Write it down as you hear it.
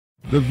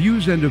The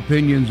views and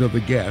opinions of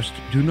the guest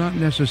do not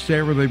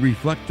necessarily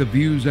reflect the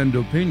views and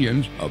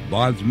opinions of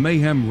BODS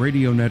Mayhem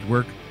Radio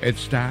Network, its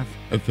staff,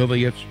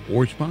 affiliates,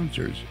 or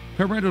sponsors.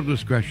 Parental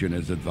discretion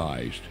is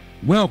advised.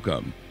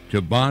 Welcome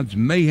to BODS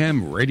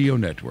Mayhem Radio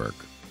Network.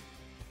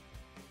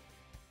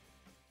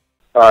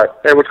 All right.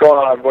 Hey, what's going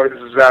on, everybody?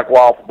 This is Zach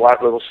Wild from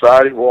Black Little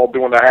Society. We're all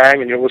doing the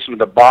hang, and you're listening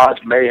to BODS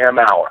Mayhem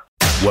Hour.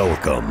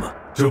 Welcome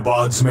to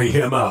BODS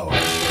Mayhem Hour,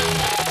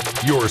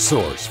 your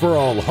source for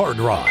all hard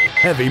rock,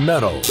 heavy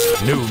metal,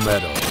 new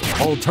metal,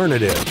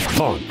 alternative,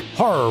 punk,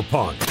 horror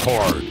punk,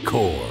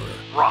 hardcore,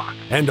 rock,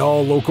 and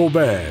all local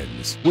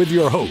bands, with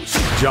your host,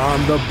 John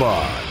the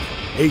Bod,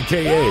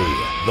 a.k.a.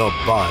 the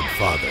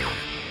Bodfather.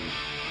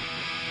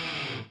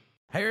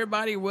 Hey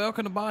everybody,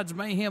 welcome to BODS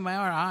Mayhem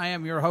Hour. I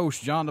am your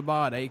host, John the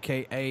Bod,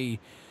 a.k.a.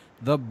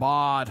 the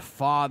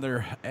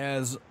Bodfather.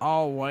 As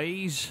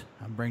always,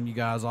 I'm bringing you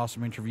guys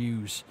awesome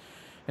interviews.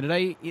 And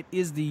today, it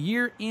is the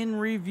year in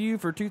review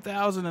for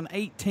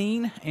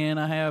 2018, and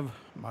I have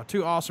my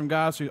two awesome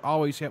guys who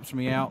always helps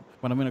me out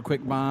when I'm in a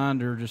quick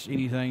bind or just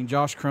anything,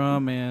 Josh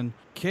Crum and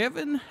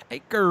Kevin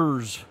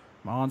Akers,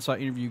 my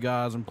on-site interview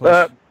guys. And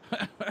plus,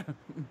 what's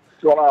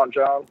going on,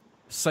 John?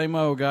 Same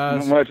old,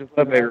 guys. Not much. What's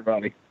up,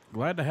 everybody?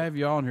 Glad to have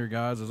you on here,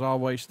 guys. As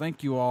always,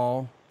 thank you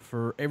all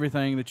for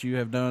everything that you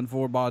have done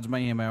for BODS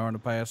Mayhem Hour in the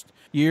past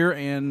year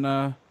and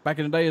back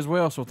in the day as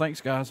well. So thanks,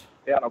 guys.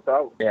 Yeah, no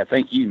problem. Yeah,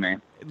 thank you,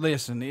 man.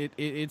 Listen,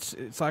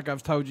 it's like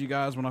I've told you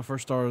guys when I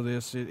first started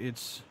this.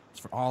 It's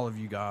for all of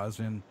you guys,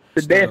 and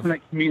it's a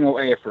definite communal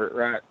effort,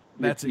 right?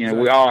 That's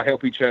we all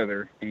help each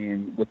other,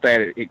 and with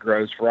that, it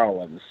grows for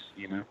all of us.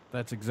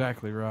 That's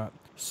exactly right.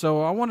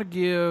 So I want to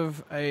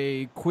give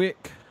a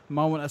quick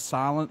moment of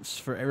silence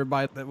for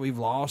everybody that we've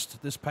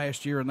lost this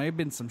past year, and they've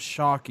been some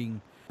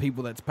shocking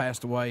people that's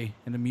passed away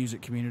in the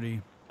music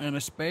community, and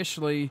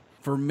especially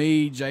for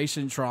me,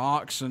 Jason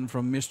Troxon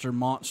from Mr.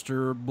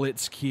 Monster,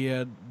 Blitz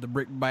Kid, the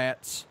Brick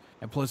Bats,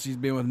 and plus he's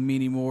been with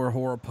many more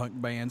horror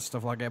punk bands,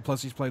 stuff like that.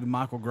 Plus he's played with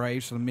Michael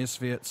Graves for the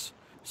Misfits.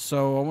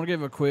 So I want to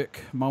give a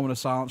quick moment of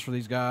silence for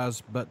these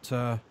guys, but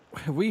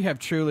we have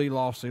truly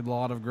lost a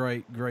lot of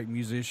great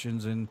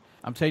musicians, and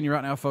I'm telling you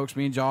right now, folks,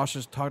 me and Josh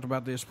has talked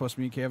about this, plus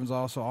me and Kevin's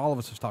also, all of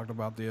us have talked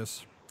about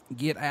this.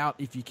 Get out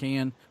if you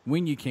can,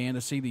 when you can,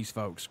 to see these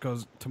folks,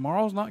 because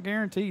tomorrow's not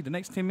guaranteed. The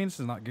next 10 minutes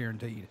is not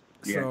guaranteed.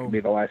 Yeah, so, it can be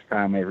the last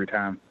time every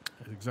time.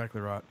 That's exactly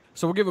right.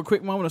 So we'll give a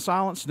quick moment of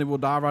silence, and then we'll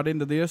dive right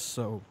into this.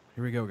 So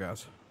here we go,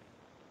 guys.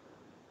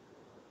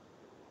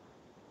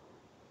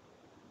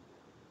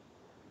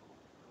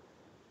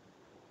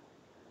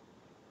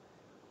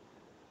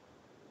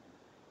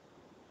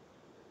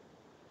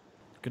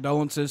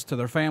 Condolences to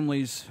their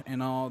families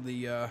and all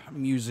the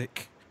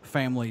music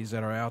families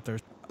that are out there.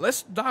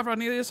 Let's dive right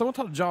into this. I want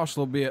to talk to Josh a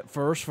little bit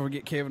first before we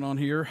get Kevin on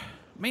here.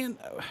 Man,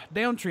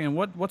 Downtrend,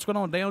 what's going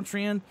on with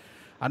Downtrend?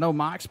 I know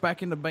Mike's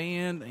back in the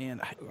band, and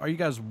are you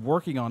guys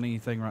working on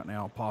anything right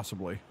now,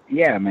 possibly?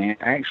 Yeah, man.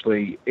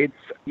 Actually, it's,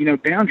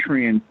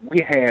 Downtrend,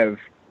 we have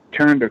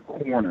turned a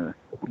corner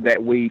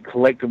that we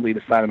collectively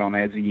decided on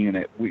as a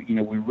unit. We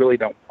really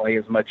don't play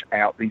as much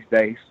out these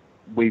days.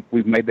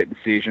 We've made that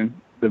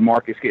decision. The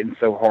market's getting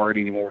so hard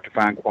anymore to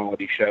find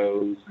quality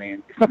shows,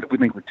 and it's not that we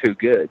think we're too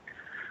good,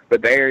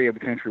 but the area of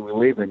the country we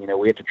live in,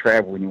 we have to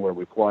travel anywhere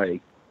we play,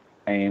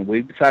 and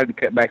we've decided to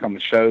cut back on the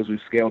shows. We've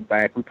scaled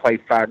back. We play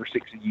 5 or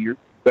 6 a year,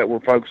 but we're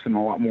focusing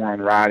a lot more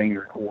on writing and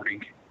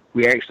recording.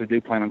 We actually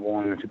do plan on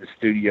going into the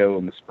studio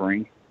in the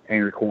spring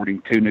and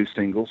recording 2 new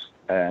singles.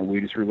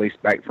 We just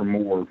released Back for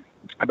More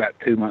about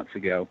 2 months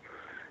ago,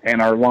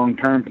 and our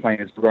long-term plan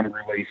is we're going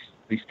to release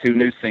these 2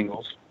 new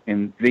singles,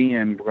 and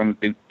then we're going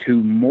to do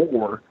 2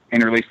 more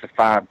and release the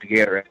 5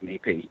 together as an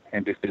EP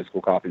and do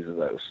physical copies of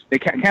those. They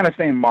kind of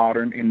stay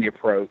modern in the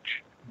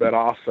approach, but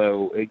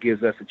also it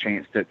gives us a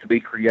chance to be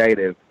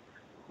creative,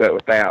 but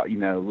without,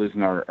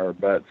 losing our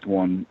butts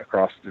going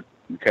across the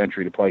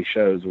country to play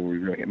shows where we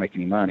really can't make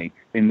any money.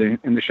 And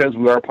the shows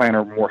we are playing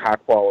are more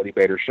high-quality,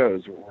 better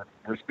shows.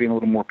 We're just being a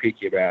little more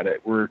picky about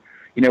it. We're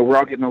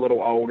all getting a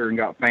little older and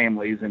got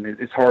families, and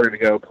it's harder to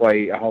go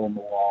play a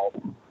hole-in-the-wall,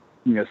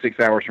 6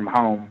 hours from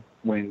home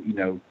when,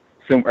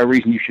 a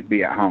reason you should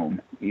be at home,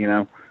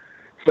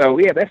 So,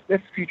 yeah, that's the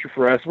future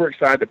for us. We're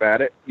excited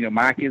about it.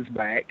 Mike is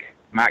back.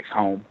 Mike's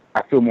home.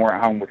 I feel more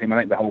at home with him. I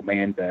think the whole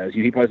band does.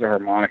 He plays the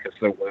harmonica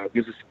so well. It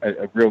gives us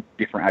a real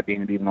different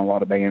identity than a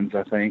lot of bands,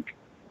 I think.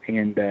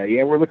 And,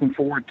 yeah, we're looking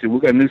forward to,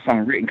 we've got a new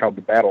song written called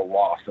The Battle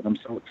Lost that I'm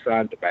so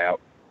excited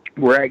about.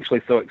 We're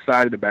actually so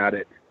excited about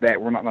it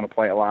that we're not going to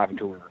play it live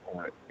until we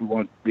record it. We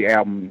want the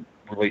album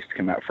release to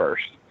come out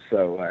first.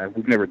 So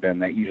we've never done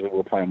that. Usually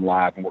we'll play them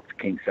live and work the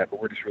kinks out,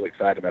 but we're just really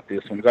excited about this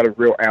one. It's got a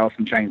real Alice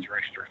in Chains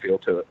Rooster feel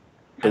to it.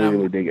 So we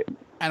really dig it.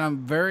 And I'm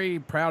very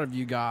proud of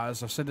you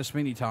guys. I've said this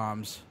many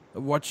times,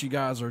 what you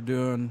guys are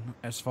doing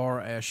as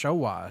far as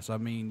show-wise. I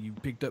mean, you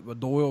picked up a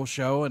Doyle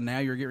show, and now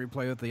you're getting to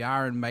play with the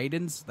Iron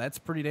Maidens. That's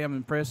pretty damn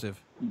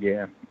impressive.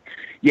 Yeah.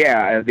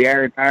 Yeah,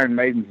 the Iron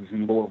Maidens is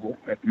in Louisville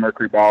at the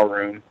Mercury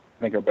Ballroom.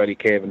 I think our buddy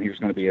Kevin, he was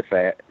going to be at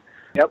that.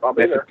 Yep, I'll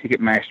be there. That's a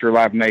Ticketmaster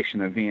Live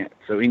Nation event,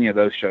 so any of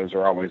those shows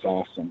are always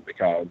awesome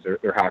because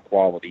they're high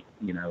quality,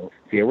 you know.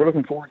 So yeah, we're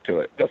looking forward to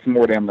it. Got some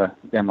more down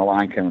the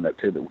line coming up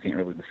too that we can't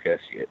really discuss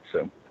yet.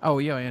 So. Oh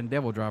yeah, and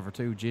Devil Driver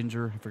too,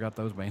 Ginger. I forgot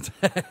those bands.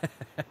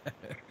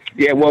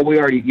 Yeah, well, we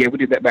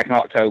did that back in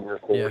October,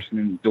 of course, and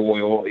then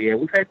Doyle. Yeah,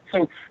 we've had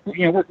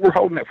we're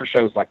holding it for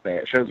shows like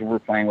that, shows where we're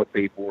playing with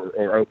people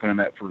or opening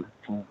up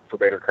for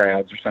better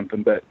crowds or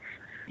something. But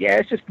yeah,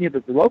 it's just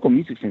the local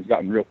music scene's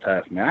gotten real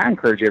tough, man. I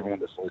encourage everyone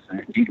that's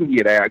listening, if you can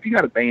get out, if you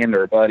got a band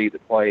or a buddy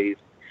that plays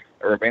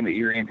or a band that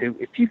you're into,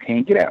 if you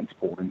can, get out and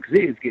support them because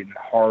it is getting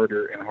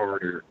harder and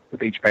harder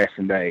with each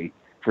passing day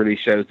for these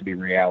shows to be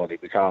reality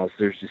because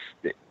there's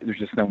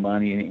just no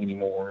money in it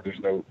anymore.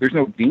 There's no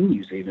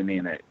venues even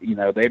in it. You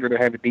know, they'd rather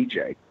have a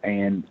DJ,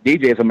 and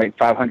DJs will make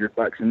 $500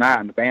 a night,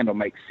 and the band will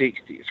make $60.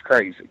 It's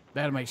crazy.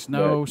 That makes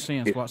no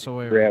sense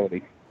whatsoever.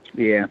 Reality,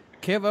 yeah.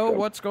 Kevo,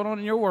 what's going on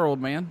in your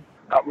world, man?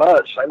 Not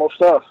much. Same old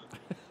stuff.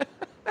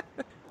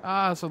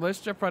 So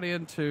let's jump right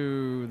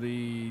into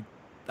the.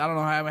 I don't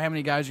know how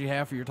many guys you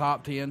have for your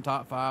top 10,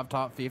 top 5,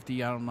 top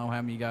 50. I don't know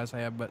how many you guys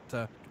have, but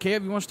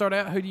Kev, you want to start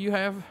out? Who do you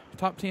have?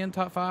 Top 10,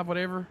 top 5,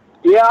 whatever?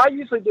 Yeah, I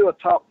usually do a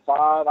top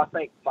 5. I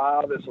think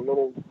 5 is a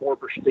little more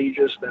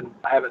prestigious than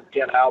having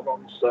 10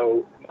 albums.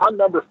 So my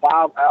number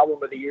 5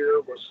 album of the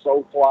year was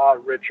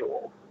Soulfly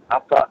Ritual. I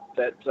thought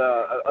that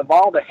of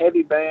all the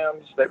heavy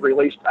bands that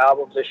released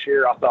albums this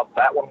year, I thought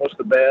that one was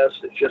the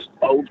best. It's just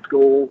old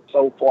school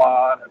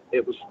Soulfly.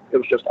 It was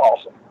just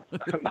awesome.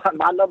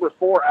 My number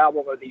 4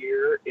 album of the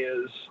year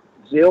is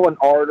Zeal and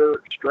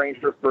Ardor,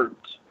 Stranger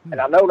Fruits.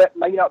 And I know that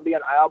may not be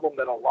an album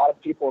that a lot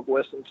of people have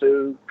listened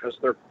to because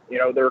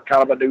they're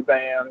kind of a new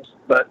band,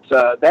 but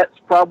that's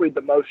probably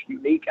the most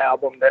unique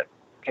album that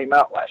came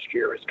out last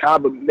year. It's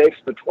kind of a mix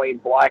between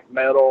black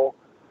metal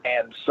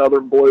and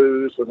southern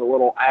blues with a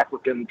little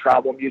African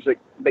tribal music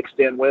mixed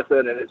in with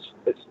it, and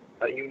it's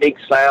a unique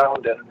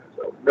sound and it's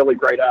a really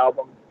great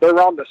album. They're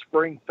on the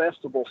spring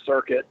festival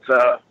circuit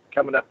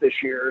coming up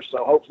this year,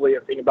 so hopefully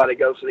if anybody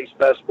goes to these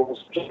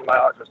festivals, check them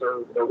out because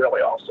they're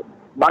really awesome.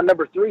 My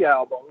number 3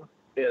 album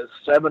is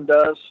Seven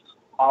Dust,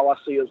 All I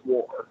See Is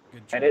War,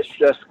 and it's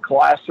just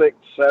classic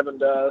Seven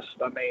Dust.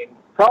 I mean,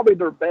 probably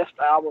their best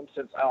album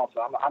since Alpha.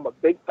 I'm a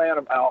big fan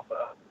of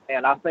Alpha,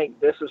 and I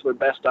think this is their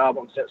best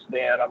album since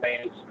then. I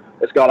mean,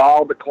 it's got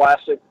all the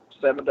classic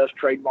Seven Dust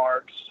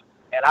trademarks,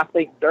 and I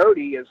think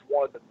Dirty is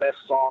one of the best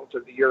songs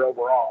of the year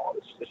overall.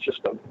 It's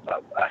just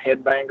a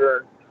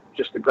headbanger,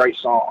 just a great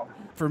song.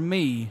 For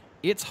me,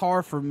 it's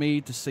hard for me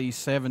to see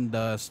Seven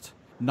Dust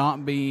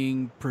not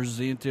being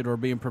presented or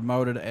being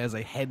promoted as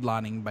a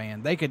headlining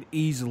band. They could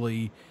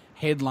easily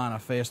headline a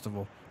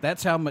festival.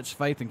 That's how much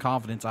faith and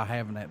confidence I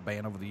have in that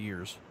band over the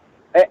years.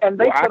 And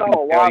they put on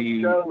a live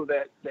show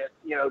that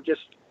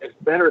just is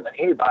better than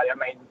anybody. I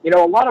mean,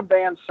 a lot of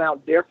bands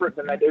sound different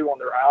than they do on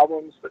their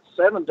albums, but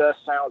Seven Dust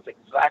sounds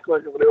exactly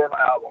like they do on an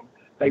album.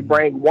 They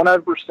bring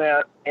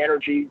 100%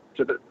 energy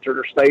to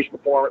their stage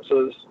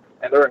performances,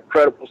 and they're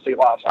incredible to see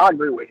live. So I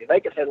agree with you. They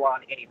could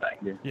headline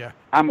anything. Yeah.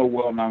 I'm a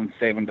well-known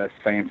Seven Dust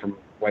fan from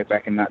way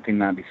back in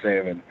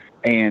 1997,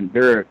 and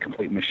they're a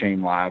complete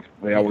machine live.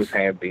 They always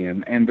have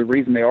been. And the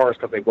reason they are is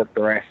because they work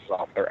their asses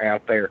off. They're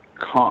out there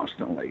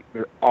constantly.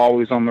 They're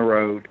always on the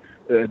road.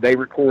 They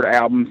record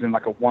albums in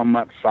like a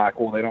 1-month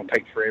cycle. They don't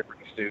take forever in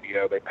the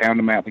studio. They pound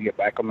them out to get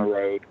back on the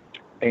road.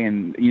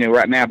 And,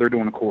 right now they're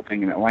doing a cool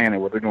thing in Atlanta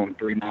where they're doing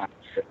 3 nights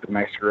at the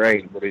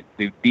Masquerade where they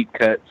do deep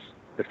cuts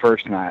the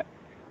first night.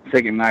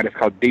 Second night is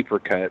called Deeper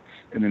Cuts,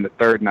 and then the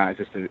third night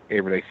is just an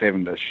everyday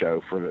Seven Dust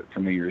show for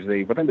New Year's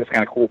Eve. I think that's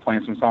kind of cool,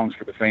 playing some songs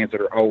for the fans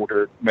that are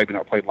older, maybe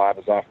not played live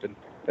as often.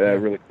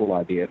 Really cool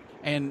idea.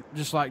 And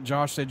just like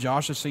Josh said,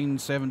 Josh has seen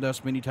Seven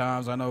Dust many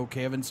times. I know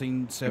Kevin's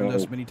seen Seven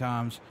Dust many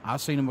times.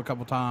 I've seen him a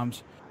couple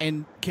times.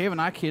 And Kevin,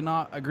 I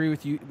cannot agree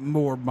with you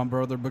more, my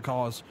brother,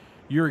 because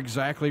you're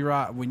exactly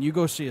right. When you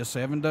go see a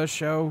Seven Dust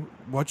show,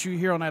 what you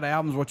hear on that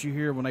album is what you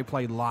hear when they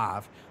play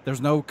live.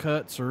 There's no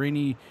cuts or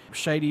any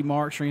shady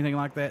marks or anything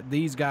like that.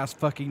 These guys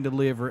fucking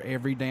deliver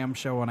every damn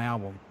show and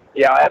album.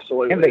 Yeah,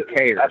 absolutely. And they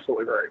care.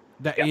 Absolutely right.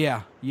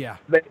 Yeah.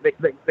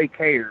 They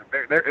care.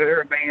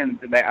 They're a band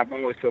that I've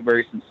always felt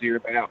very sincere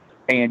about.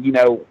 And,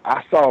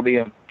 I saw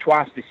them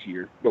twice this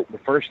year, but the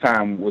first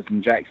time was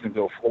in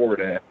Jacksonville,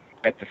 Florida,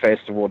 at the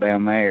festival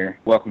down there,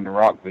 Welcome to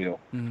Rockville.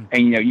 Mm-hmm.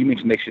 And, you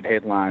mentioned they should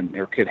headline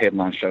or could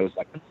headline shows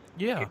like this.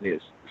 Yeah. It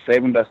is.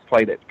 Seven Dust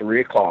played at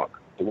 3 o'clock.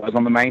 It was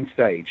on the main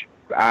stage.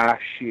 I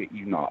shit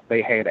you not.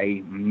 They had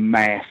a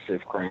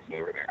massive crowd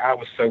over there. I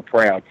was so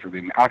proud for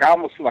them. I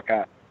almost feel like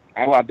I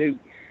do.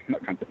 I'm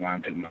not going to lie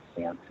to my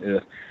form.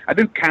 I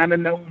do kind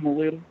of know them a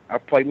little.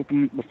 I've played with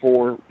them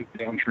before with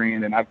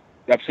Downtrend, and I've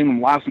seen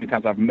them live so many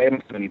times. I've met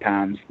them so many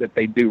times that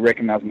they do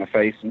recognize my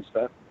face and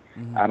stuff.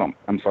 Mm-hmm.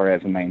 I'm sorry,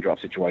 that's a name drop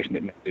situation.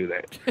 Didn't mean to do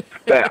that.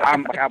 But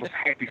I was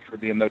happy for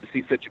them though to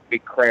see such a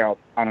big crowd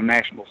on a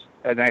national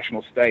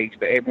stage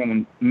that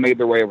everyone made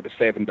their way over to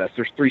Seven Dust.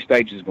 There's 3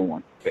 stages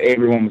going, but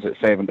everyone was at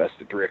Seven Dust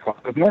at 3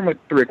 o'clock. Because normally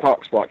 3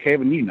 o'clock spot,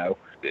 Kevin,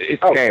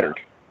 it's scattered.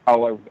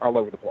 all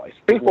over the place.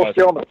 People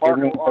still in the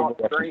parking lot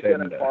drinking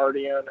and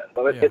partying, and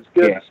so it's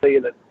good to see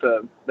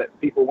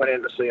that people went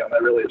in to see them.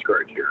 That really is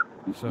great to hear.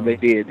 So, they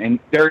did, and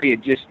Dirty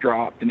had just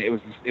dropped, and it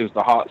was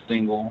the hot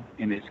single,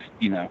 and it's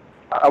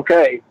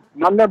Okay,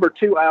 my number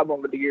 2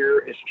 album of the year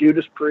is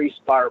Judas Priest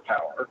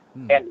Firepower,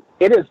 and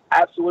it is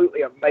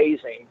absolutely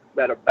amazing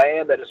that a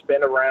band that has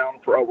been around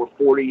for over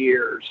 40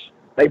 years,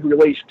 they've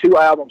released 2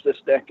 albums this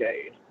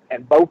decade,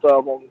 and both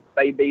of them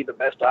may be the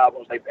best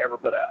albums they've ever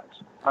put out.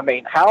 I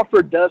mean,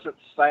 Halford doesn't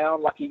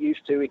sound like he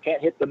used to. He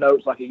can't hit the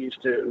notes like he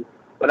used to.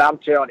 But I'm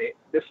telling you,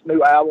 this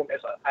new album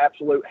is an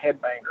absolute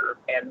headbanger,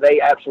 and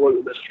they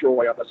absolutely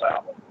destroy on this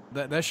album.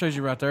 That shows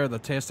you right there the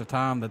test of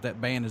time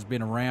that band has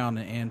been around,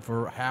 and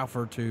for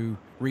Halford to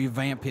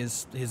revamp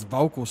his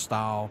vocal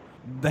style,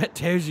 that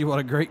tells you what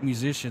a great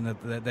musician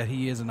that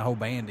he is and the whole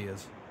band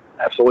is.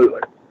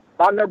 Absolutely.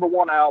 My number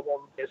 1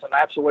 album is an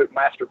absolute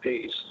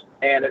masterpiece,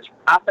 and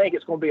I think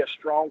it's going to be a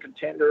strong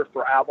contender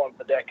for album of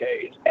the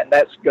decade, and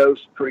that's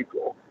Ghost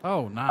Prequel.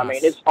 Oh, nice. I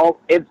mean,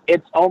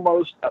 it's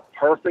almost a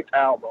perfect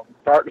album,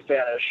 start to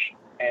finish,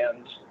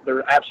 and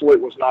there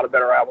absolutely was not a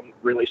better album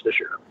released this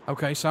year.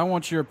 Okay, so I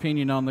want your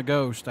opinion on the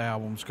Ghost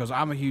albums, because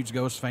I'm a huge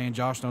Ghost fan.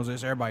 Josh knows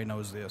this. Everybody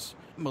knows this.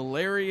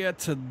 Malaria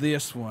to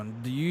this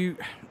one,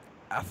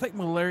 I think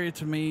Malaria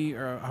to me,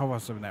 or I hope I'm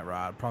saying that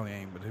right. I probably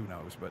ain't, but who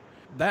knows. But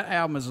that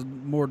album is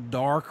more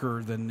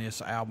darker than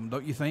this album,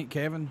 don't you think,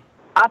 Kevin?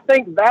 I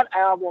think that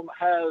album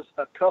has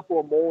a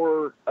couple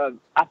more.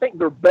 I think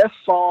their best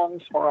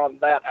songs are on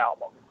that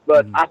album,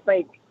 but I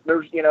think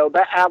there's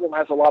that album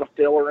has a lot of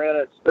filler in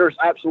it. There's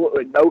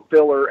absolutely no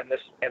filler in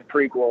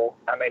Prequel.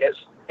 I mean, it's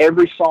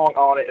every song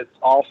on it. It's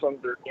awesome.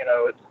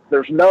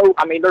 There's no.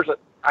 I mean,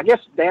 I guess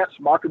Dance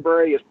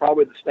Mockingbird is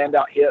probably the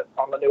standout hit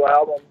on the new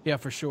album. Yeah,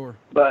 for sure.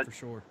 But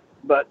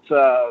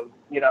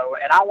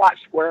and I like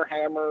Square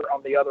Hammer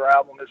on the other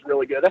album is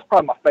really good. That's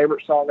probably my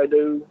favorite song they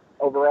do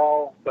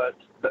overall. But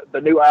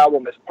the new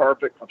album is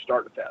perfect from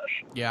start to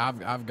finish. Yeah,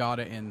 I've got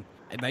it, and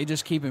they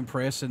just keep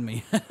impressing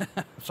me.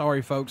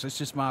 Sorry, folks, it's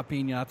just my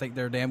opinion. I think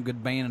they're a damn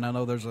good band, and I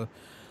know there's a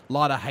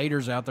lot of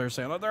haters out there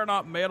saying, "Oh, they're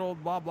not metal,"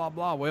 blah blah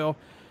blah. Well,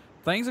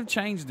 things have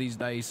changed these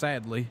days,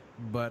 sadly,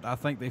 but I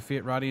think they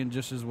fit right in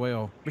just as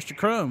well. Mr.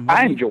 Crum,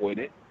 I enjoyed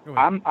it.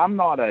 I'm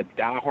not a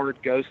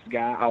diehard Ghost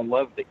guy. I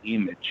love the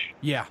image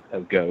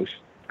of Ghost.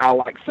 I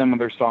like some of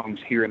their songs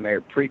here and there.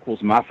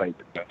 Prequel's my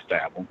favorite Ghost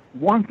album.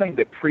 One thing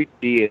that Prequel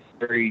did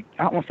very,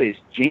 I don't want to say it's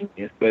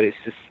genius, but it's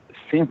just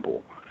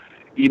simple.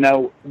 We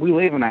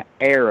live in an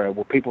era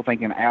where people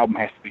think an album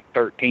has to be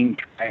 13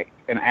 tracks,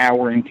 an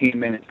hour and 10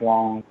 minutes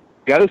long.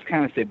 Ghost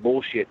kind of said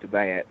bullshit to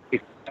that.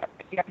 If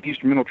you have the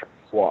instrumental tracks,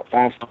 5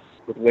 songs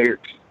with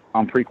lyrics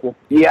on Prequel?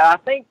 Yeah, I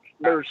think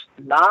there's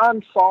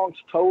 9 songs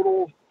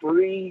total,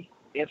 3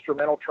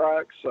 instrumental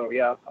tracks. So,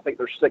 yeah, I think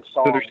there's 6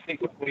 songs. So there's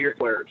 6 with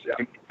lyrics,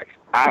 yeah.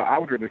 I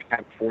would rather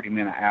have a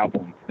 40-minute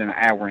album than an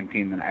hour and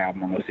 10-minute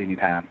album almost any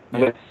time.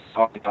 Unless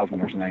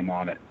Osborne's name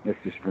on it. That's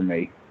just for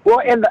me. Well,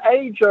 in the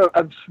age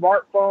of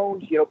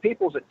smartphones,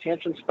 people's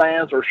attention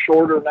spans are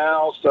shorter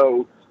now.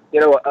 So,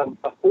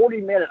 a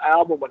 40-minute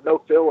album with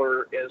no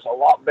filler is a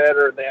lot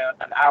better than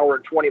an hour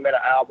and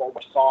 20-minute album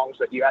with songs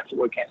that you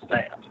absolutely can't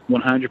stand.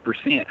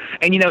 100%.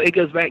 And, it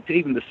goes back to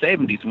even the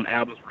 70s when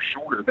albums were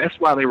shorter. That's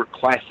why they were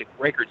classic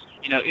records.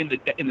 In the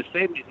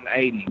 70s and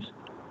 80s,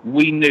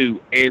 we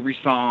knew every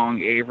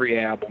song, every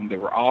album. They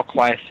were all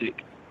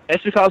classic.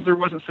 That's because there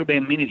wasn't so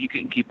damn many that you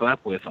couldn't keep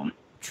up with them.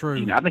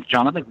 True. I think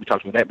we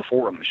talked about that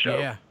before on the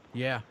show.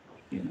 Yeah.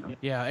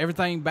 Yeah,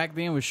 everything back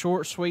then was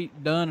short,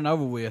 sweet, done, and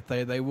over with.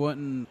 They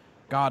wouldn't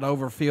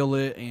overfill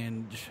it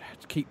and just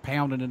keep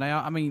pounding it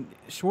out. I mean,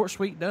 short,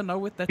 sweet, done, over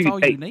with. That's all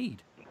you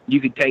need.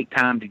 You could take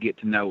time to get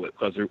to know it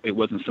because it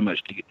wasn't so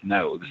much to get to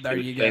know. There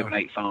you go. 7,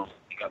 8 songs.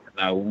 You got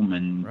to know them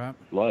and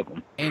love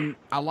them. And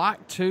I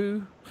like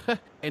to,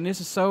 and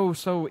this is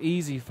so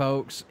easy,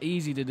 folks,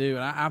 easy to do.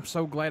 And I'm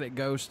so glad that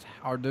Ghost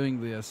are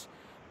doing this.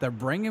 They're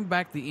bringing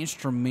back the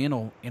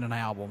instrumental in an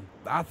album.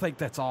 I think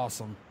that's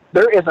awesome.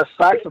 There is a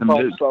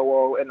saxophone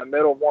solo in the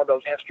middle of one of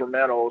those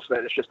instrumentals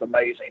that is just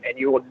amazing, and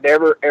you will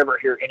never, ever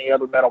hear any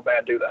other metal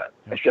band do that.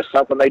 It's just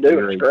something they do,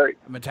 and it's great.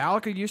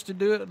 Metallica used to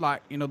do it, the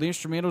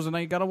instrumentals, and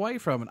they got away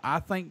from it. I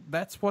think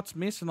that's what's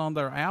missing on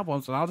their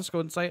albums, and I'll just go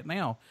ahead and say it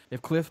now.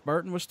 If Cliff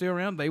Burton was still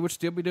around, they would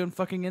still be doing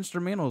fucking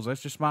instrumentals.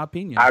 That's just my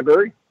opinion. I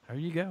agree. There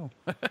you go.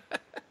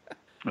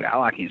 I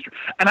like instruments.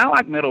 And I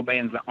like metal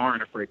bands that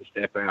aren't afraid to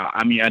step out.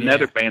 I mean,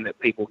 another band that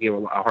people give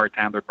a hard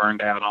time, they're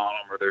burned out on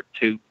them, or they're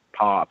too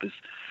pop, is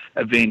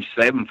Avenged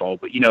Sevenfold.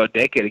 But, a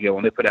decade ago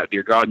when they put out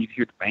Dear God, and you could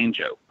hear the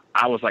banjo.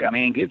 I was like,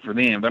 man, good for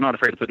them. They're not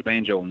afraid to put the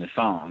banjo in this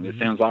song. It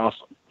sounds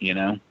awesome,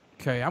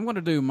 Okay, I'm going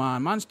to do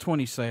mine. Mine's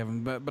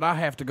 27, but I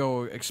have to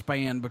go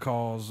expand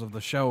because of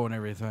the show and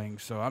everything.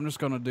 So I'm just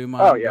going to do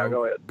mine. Oh, yeah,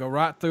 go ahead. Go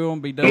right through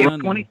them, be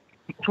done.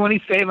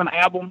 27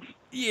 albums?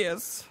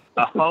 Yes.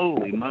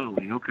 Holy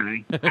moly,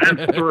 okay. I'm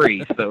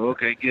 3, so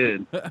okay,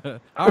 good.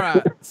 All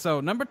right,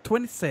 so number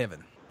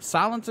 27,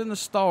 Silence in the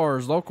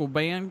Stars, local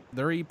band,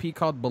 their EP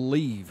called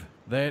Believe.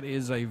 That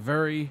is a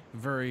very,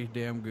 very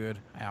damn good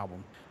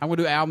album. I'm going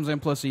to do albums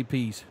and plus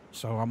EPs,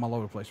 so I'm all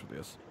over the place with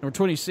this. Number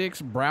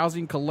 26,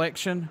 Browsing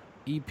Collection,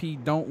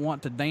 EP Don't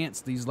Want to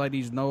Dance. These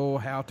ladies know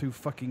how to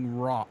fucking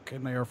rock,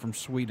 and they are from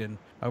Sweden,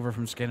 over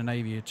from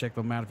Scandinavia. Check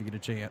them out if you get a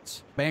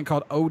chance. Band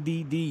called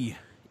ODD,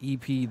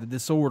 EP The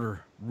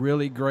Disorder.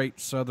 Really great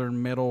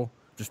southern metal.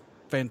 Just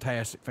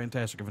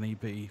fantastic of an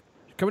EP.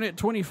 Coming in at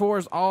 24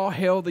 is All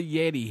Hail the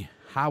Yeti,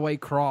 Highway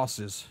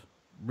Crosses.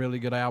 Really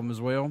good album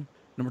as well.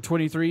 Number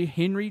 23,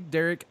 Henry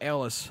Derek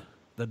Ellis,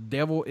 The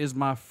Devil Is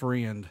My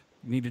Friend.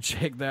 You need to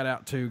check that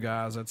out too,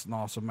 guys. That's an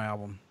awesome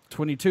album.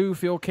 22,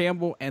 Phil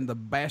Campbell and the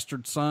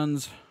Bastard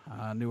Sons.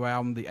 New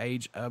album, The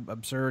Age of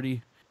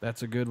Absurdity.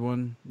 That's a good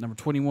one. Number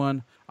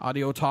 21,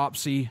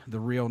 Audiotopsy, The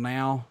Real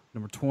Now.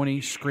 Number 20,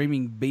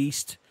 Screaming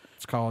Beast.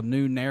 It's called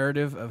New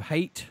Narrative of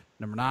Hate.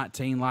 Number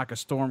 19, Like a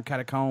Storm,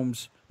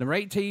 Catacombs. Number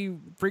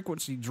 18,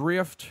 Frequency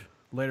Drift,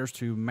 Letters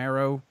to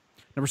Marrow.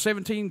 Number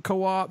 17,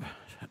 Co-op.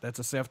 That's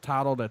a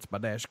self-titled. That's by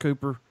Dash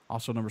Cooper.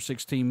 Also, number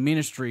 16,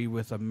 Ministry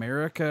with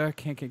America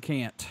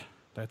Can't.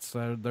 That's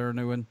their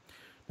new one.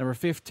 Number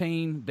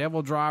 15,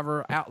 Devil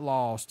Driver,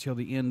 Outlaws Till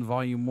the End,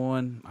 Volume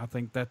 1. I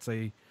think that's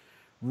a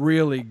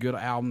really good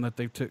album that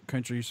they took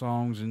country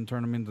songs and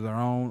turned them into their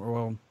own, or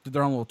well, did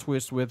their own little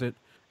twist with it.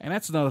 And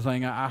that's another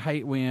thing. I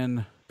hate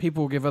when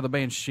people give other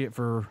bands shit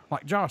for,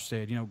 like Josh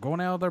said, going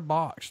out of their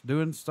box,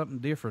 doing something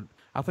different.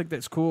 I think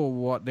that's cool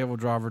what Devil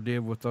Driver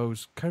did with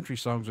those country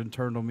songs and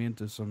turned them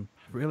into some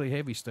really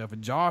heavy stuff.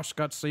 And Josh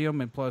got to see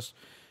them, and plus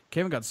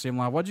Kevin got to see them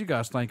live. What did you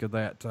guys think of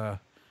that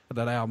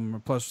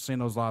album, plus seeing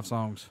those live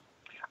songs?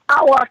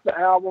 I like the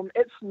album.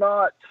 It's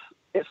not,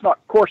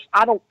 of course,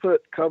 I don't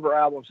put cover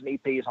albums and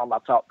EPs on my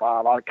top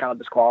 5. I kind of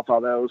disqualify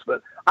those,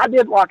 but I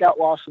did like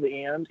Outlaws to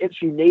the End.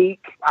 It's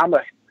unique. I'm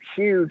a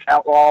huge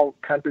outlaw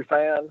country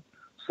fan.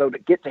 So to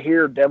get to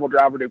hear Devil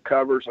Driver do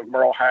covers of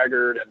Merle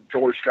Haggard and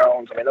George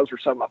Jones, I mean, those are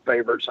some of my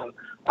favorites, and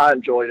I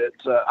enjoyed it.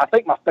 I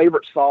think my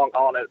favorite song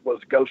on it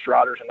was Ghost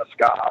Riders in the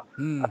Sky.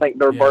 I think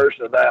their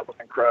version of that was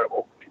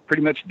incredible.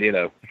 Pretty much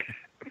ditto.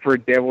 For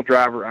Devil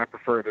Driver, I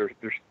prefer their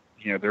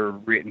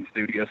written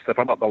studio stuff.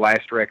 I thought the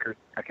last record,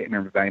 I can't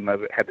remember the name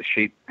of it, had the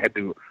sheep, had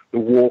the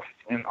wolf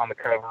on the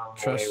cover.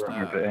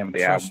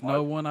 Trust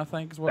No One, I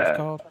think is what it's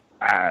called.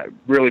 I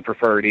really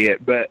preferred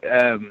it, but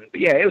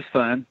yeah, it was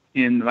fun.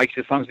 And like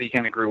the songs that you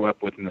kind of grew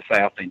up with in the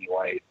South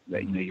anyway,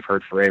 that you've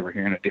heard forever,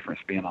 hearing a different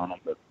spin on them.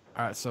 But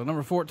all right, so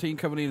number 14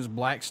 coming in is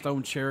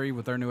Blackstone Cherry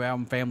with their new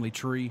album Family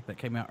Tree that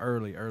came out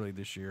early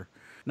this year.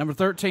 Number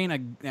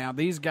 13, now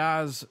these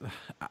guys,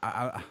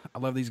 I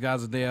love these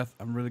guys to death.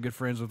 I'm really good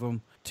friends with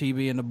them.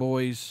 TB and the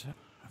boys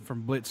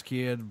from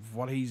Blitzkid,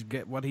 what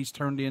he's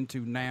turned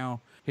into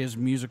now, his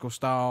musical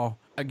style.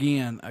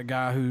 Again, a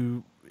guy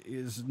who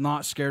is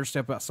not scared to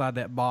step outside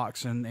that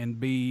box and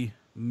be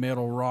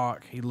metal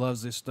rock. He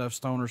loves this stuff,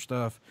 stoner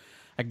stuff.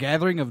 A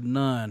Gathering of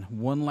None,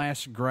 One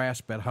Last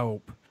Grasp at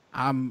Hope.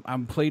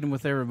 I'm pleading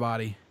with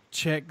everybody,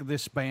 check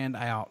this band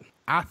out.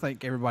 I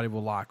think everybody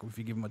will like them if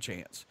you give them a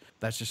chance.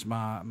 That's just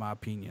my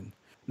opinion.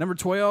 Number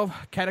 12,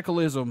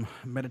 Cataclysm,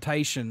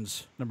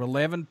 Meditations. Number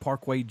 11,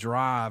 Parkway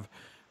Drive,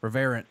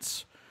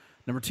 Reverence.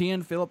 Number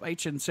 10, Philip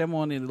H.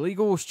 Anselmo and the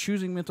Illegals,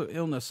 Choosing Mental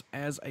Illness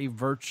as a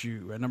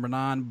Virtue. At number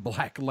 9,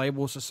 Black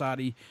Label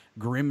Society,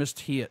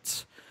 Grimmest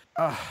Hits.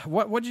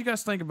 What did you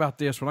guys think about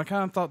this one? I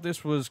kind of thought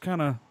this was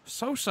kind of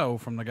so-so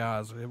from the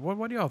guys.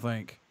 What do y'all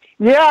think?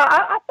 Yeah,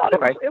 I thought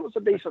it was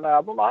a decent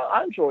album.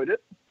 I enjoyed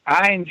it.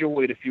 I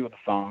enjoyed a few of the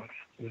songs.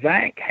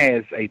 Zach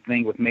has a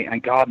thing with me,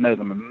 and God knows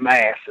I'm a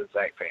massive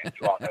Zach fan.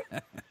 So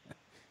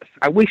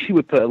I wish he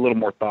would put a little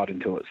more thought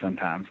into it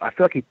sometimes. I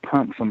feel like he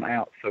pumps them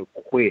out so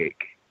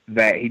quick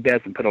that he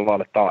doesn't put a lot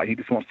of thought. He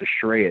just wants to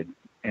shred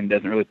and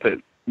doesn't really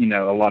put,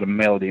 a lot of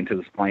melody into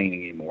his playing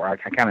anymore. I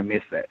kind of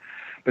miss that.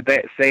 But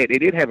that said, it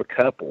did have a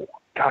couple.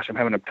 Gosh, I'm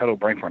having a total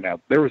brain fart now.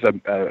 There was a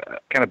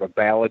kind of a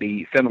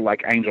ballady, sounded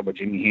like Angel by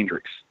Jimi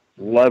Hendrix.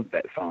 Loved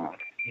that song.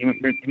 You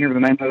remember the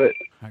name of it?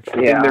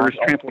 Yeah. There was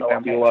Trampled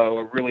Down Below.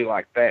 I really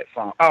liked that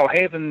song. Oh,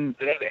 Heaven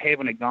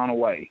Had Gone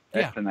Away.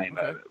 That's the name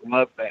of it.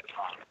 Loved that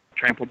song.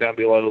 Trampled Down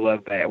Below,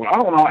 loved that. Well,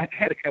 all in all, I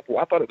had a couple.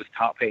 I thought it was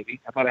top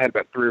heavy. I thought I had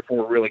about 3 or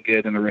 4 really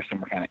good, and the rest of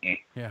them were kind of eh.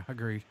 Yeah,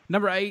 agreed.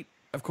 Number 8,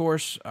 of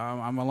course,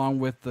 I'm along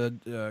with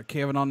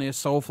Kevin on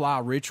this,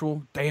 Soulfly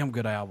Ritual. Damn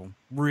good album.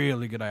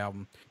 Really good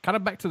album. Kind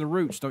of back to the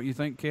roots, don't you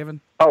think,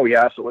 Kevin? Oh,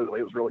 yeah, absolutely.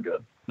 It was really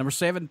good. Number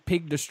 7,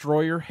 Pig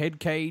Destroyer, Head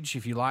Cage.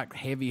 If you like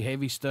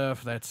heavy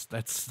stuff, that's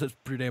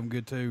pretty damn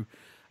good too.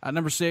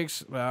 Number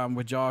 6,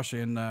 with Josh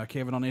and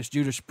Kevin on this,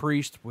 Judas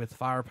Priest with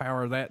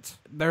Firepower.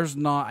 There's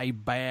not a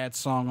bad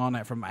song on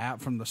that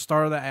from the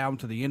start of that album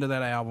to the end of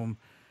that album.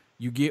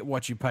 You get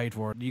what you paid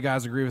for. Do you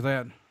guys agree with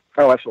that?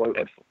 Oh,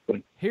 absolutely.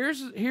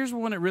 Here's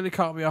one that really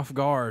caught me off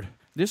guard.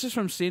 This is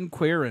from Sin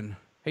Quirin.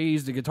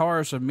 He's the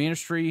guitarist of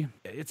Ministry.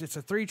 It's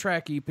a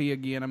 3-track EP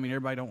again. I mean,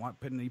 everybody don't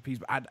like putting EPs,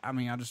 but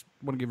I just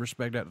want to give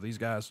respect out to these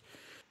guys.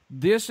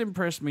 This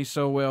impressed me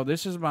so well.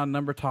 This is my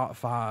number top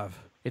 5.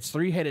 It's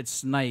 3-Headed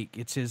Snake.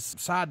 It's his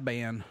side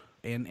band,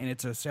 and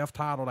it's a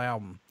self-titled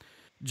album.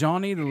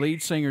 Johnny, the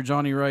lead singer,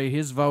 Johnny Ray,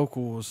 his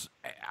vocals,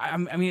 I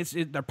mean,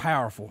 they're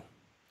powerful.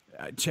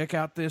 Check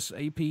out this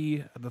EP,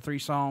 the 3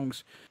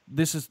 songs.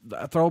 This is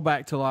a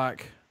throwback to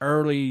like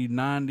early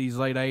 90s,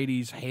 late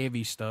 80s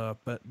heavy stuff,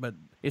 but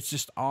it's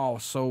just all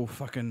so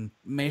fucking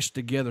meshed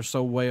together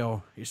so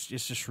well. It's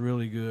just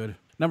really good.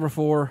 Number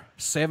 4,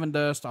 Seven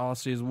Dust, All I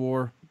See Is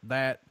War.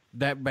 That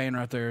band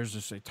right there is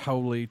just a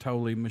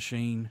totally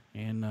machine,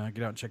 and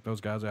get out and check those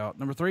guys out.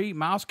 Number 3,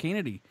 Miles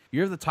Kennedy,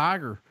 You're the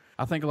Tiger.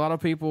 I think a lot of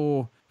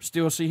people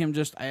still see him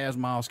just as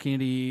Miles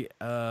Kennedy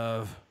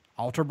of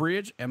Alter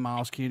Bridge and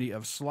Miles Kennedy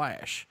of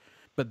Slash.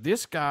 But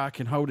this guy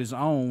can hold his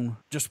own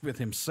just with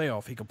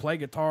himself. He can play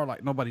guitar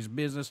like nobody's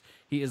business.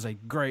 He is a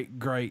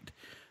great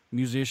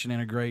musician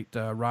and a great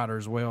writer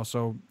as well.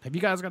 So have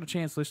you guys got a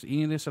chance to listen to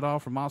any of this at all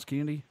from Miles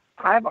Kennedy?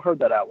 I haven't heard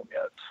that album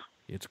yet.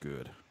 It's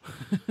good.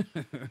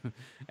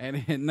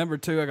 And in number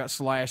 2, I got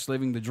Slash,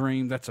 Living the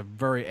Dream. That's a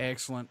very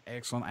excellent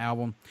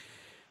album.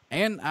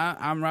 And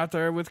I'm right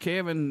there with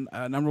Kevin.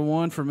 Number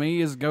 1 for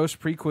me is Ghost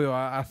Prequel.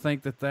 I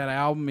think that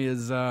album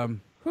is,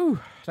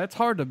 that's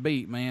hard to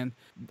beat, man.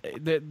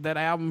 That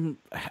album,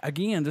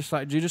 again, just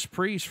like Judas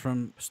Priest,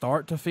 from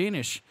start to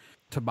finish.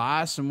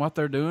 Tobias and what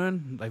they're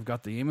doing, they've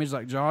got the image,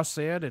 like Josh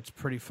said. It's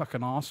pretty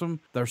fucking awesome.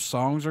 Their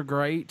songs are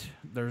great.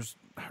 There's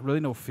really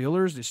no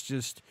fillers. It's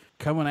just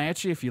coming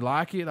at you. If you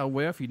like it, oh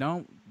well. If you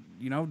don't,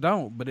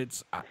 don't.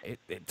 But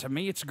to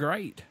me, it's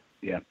great.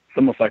 Yeah, it's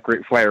almost like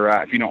Ric Flair,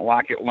 right? If you don't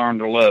like it, learn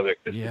to love it.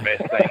 It's the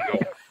best thing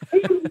going.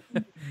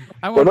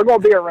 Well, they're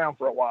going to be around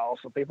for a while,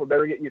 so people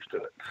better get used to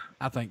it.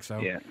 I think so.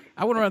 Yeah.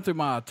 I want to run through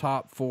my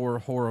top 4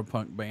 horror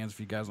punk bands if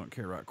you guys don't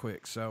care right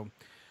quick. So,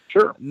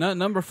 sure.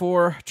 Number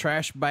 4,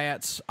 Trash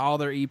Bats, all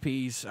their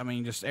EPs. I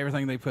mean, just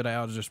everything they put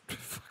out is just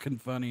fucking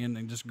funny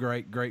and just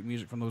great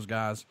music from those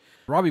guys.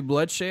 Robbie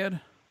Bloodshed,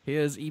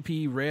 his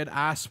EP Red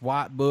Ice,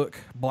 White Book,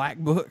 Black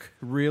Book,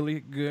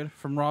 really good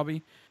from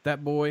Robbie.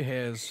 That boy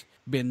has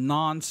been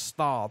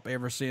non-stop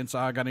ever since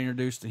I got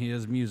introduced to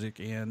his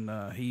music, and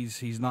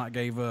he's not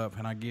gave up,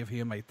 and I give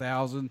him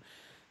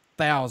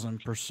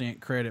 1,000%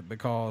 credit,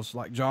 because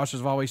like Josh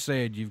has always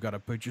said, you've got to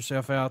put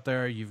yourself out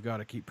there, you've got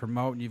to keep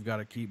promoting, you've got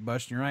to keep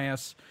busting your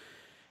ass,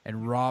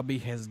 and Robbie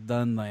has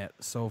done that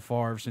so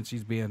far ever since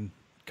he's been,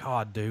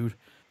 God, dude,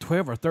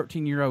 12 or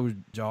 13-year-old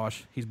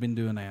Josh, he's been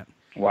doing that.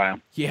 Wow.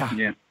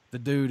 Yeah. The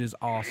dude is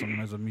awesome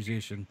as a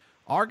musician.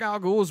 Argyle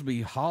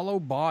Goolsby,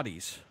 Hollow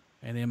Bodies.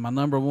 And then my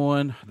number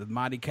 1, the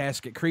Mighty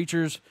Casket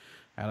Creatures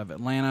out of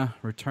Atlanta,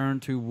 Return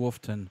to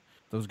Wolfton.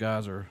 Those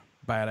guys are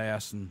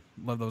badass, and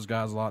love those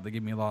guys a lot. They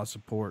give me a lot of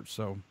support.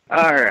 So,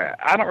 all right,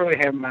 I don't really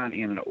have mine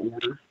in an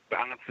order, but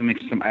I'm going to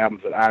mention some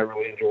albums that I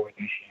really enjoyed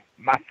this year.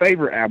 My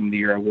favorite album of the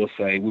year, I will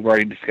say, we've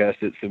already discussed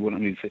it, so we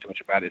don't need to say too much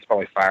about it. It's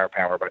probably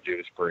Firepower by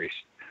Judas Priest.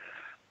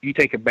 You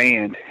take a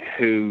band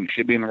who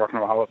should be in the Rock and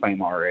Roll Hall of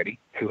Fame already,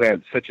 who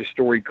had such a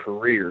storied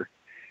career,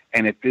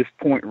 and at this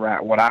point,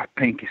 right, what I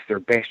think is their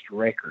best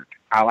record,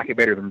 I like it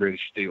better than British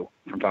Steel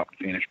from top to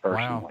finish,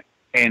 personally. Wow.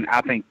 And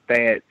I think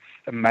that's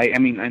amazing. I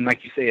mean, and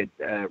like you said,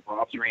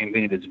 Rob's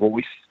reinvented his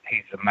voice.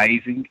 He's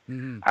amazing.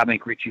 Mm-hmm. I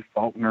think Richie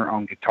Faulkner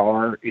on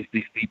guitar is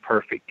the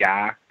perfect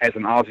guy. As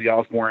an Ozzy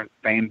Osbourne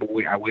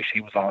fanboy, I wish he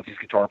was Ozzy's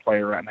guitar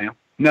player right now.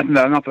 Not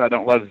that I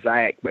don't love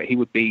Zach, but he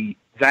would be,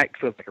 Zach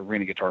feels like a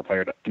rented guitar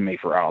player to me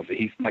for Ozzy.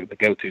 He's like the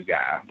go-to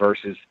guy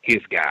versus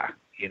his guy,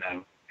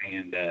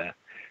 and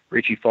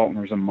Richie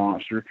Faulkner's a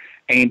monster.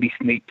 Andy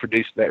Sneap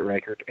produced that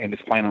record and is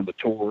playing on the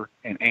tour,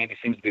 and Andy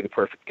seems to be the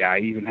perfect guy.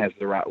 He even has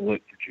the right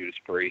look for Judas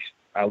Priest.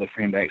 I look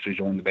for him to actually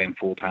join the band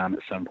full-time at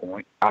some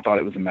point. I thought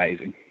it was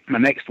amazing. My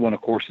next one,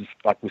 of course, is,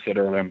 like we said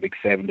earlier, I'm a big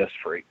Seven Dust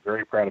freak.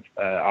 Very proud of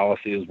All I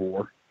See Is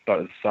War. Thought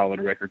it was a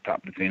solid record,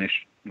 top to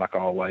finish, like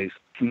always.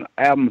 Some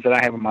albums that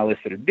I have on my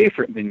list that are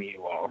different than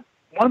you all.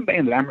 One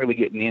band that I'm really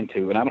getting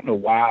into, and I don't know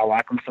why I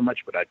like them so much,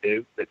 but I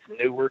do, that's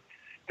newer.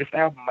 This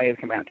album may have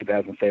come out in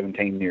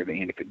 2017 near the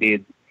end. If it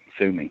did,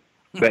 sue me.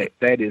 But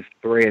that is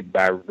Thread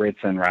by Red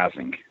Sun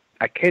Rising.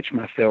 I catch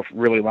myself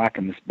really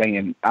liking this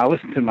band. I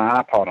listen to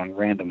my iPod on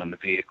random in the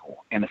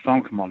vehicle, and a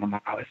song come on. I'm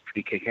like, oh, that's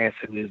pretty kick-ass.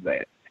 Who is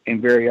that?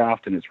 And very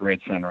often it's Red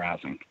Sun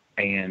Rising.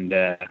 And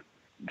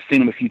seen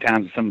them a few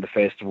times at some of the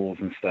festivals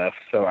and stuff.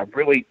 So I'm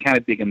really kind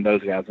of digging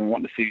those guys and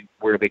wanting to see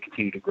where they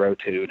continue to grow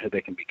to and who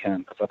they can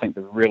become, because I think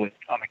they're really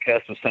on the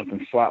cusp of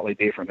something slightly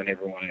different than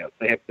everyone else.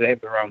 They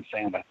have their own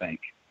sound, I think.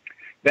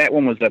 That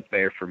one was up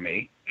there for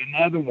me.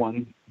 Another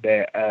one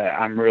that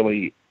I'm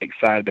really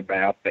excited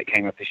about that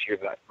came out this year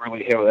that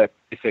really held up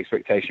its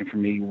expectation for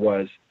me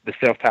was the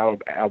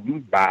self-titled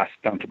album by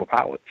Stone Temple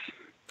Pilots,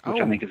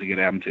 which I think is a good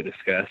album to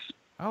discuss.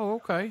 Oh,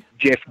 okay.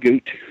 Jeff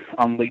Goot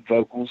on lead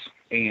vocals,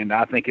 and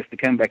I think it's the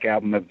comeback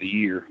album of the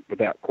year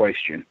without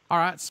question. All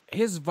right,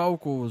 his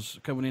vocals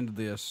coming into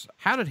this,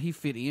 how did he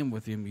fit in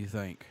with him, you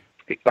think?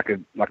 It's like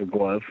a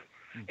glove.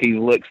 He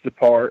looks the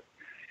part.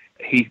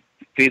 He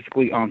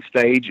physically on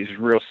stage is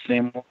real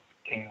similar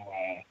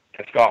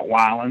to Scott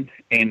Weiland.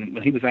 And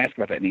when he was asked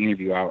about that in the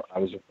interview I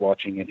was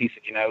watching, and he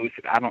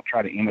said, I don't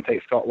try to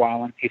imitate Scott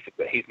Weiland. He said,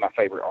 but he's my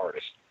favorite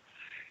artist.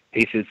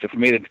 He said, so for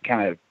me to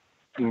kind of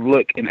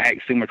look and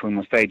act similar to him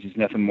on stage is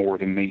nothing more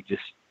than me.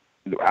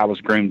 I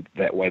was groomed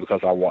that way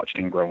because I watched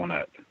him growing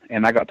up,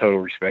 and I got total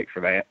respect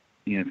for that.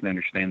 You know, to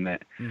understand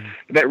that.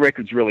 But that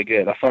record's really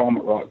good. I saw him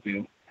at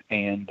Rockville,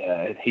 and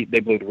they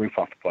blew the roof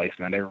off the place,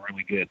 man. They were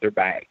really good. They're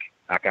back.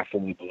 Like, I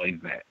fully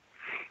believe that.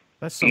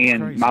 That's so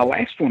and crazy. My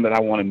last one that I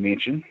want to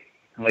mention,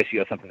 unless you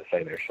got something to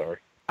say there, sorry.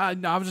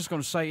 No, I was just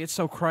going to say, it's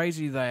so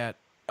crazy that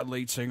a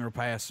lead singer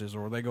passes,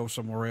 or they go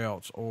somewhere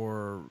else,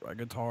 or a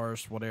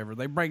guitarist, whatever.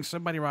 They bring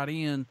somebody right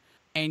in,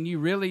 and you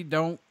really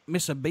don't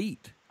miss a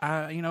beat.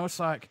 It's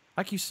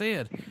like you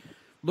said,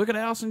 look at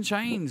Alice in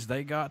Chains.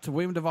 They got to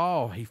William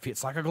Duvall. He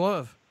fits like a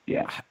glove.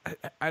 Yeah.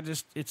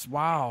 It's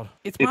wild.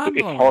 It's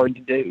mind-blowing. It's hard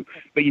to do.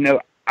 But,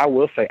 I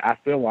will say, I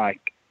feel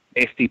like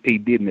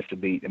STP did miss a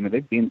beat. I mean,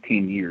 they've been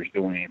 10 years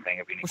doing anything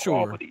of any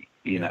quality,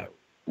 you know,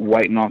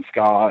 waiting on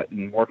Scott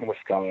and working with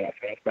Scott.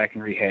 Scott's back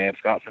in rehab.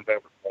 Scott's in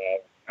overflow.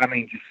 I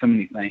mean, just so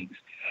many things.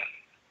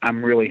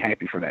 I'm really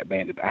happy for that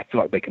band. I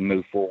feel like they can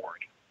move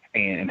forward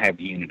and have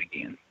the unit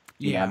again.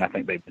 Yeah. And I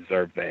think they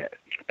deserve that.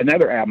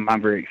 Another album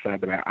I'm very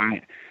excited about.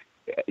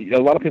 A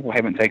lot of people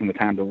haven't taken the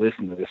time to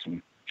listen to this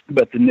one,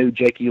 but the new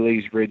Jakey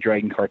Lee's Red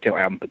Dragon Cartel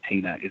album,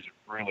 Patina, is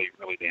really,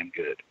 really damn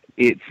good.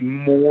 It's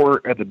more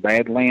of the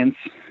Badlands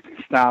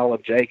style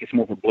of Jake. It's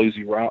more of a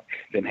bluesy rock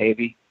than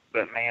heavy.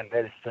 But, man,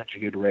 that is such a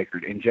good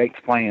record. And Jake's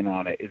playing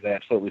on it is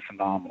absolutely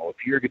phenomenal.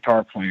 If you're a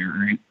guitar player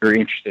or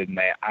interested in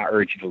that, I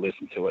urge you to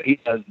listen to it. He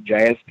does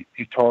jazz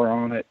guitar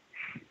on it.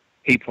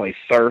 He plays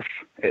surf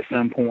at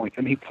some point.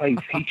 I mean,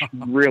 he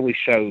really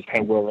shows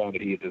how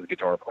well-rounded he is as a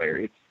guitar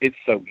player. It's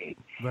so good.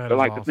 But,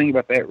 like, awesome. The thing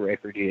about that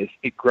record is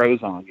it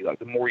grows on you. Like,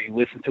 the more you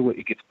listen to it,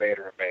 it gets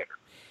better and better.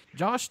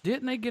 Josh,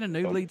 didn't they get a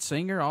new lead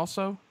singer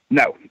also?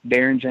 No.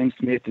 Darren James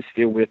Smith is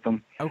still with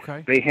them.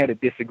 Okay. They had a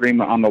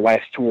disagreement on the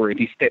last tour, and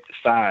he stepped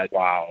aside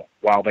while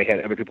they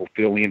had other people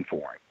fill in for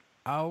him.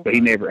 Oh. Okay. But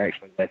he never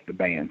actually left the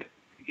band.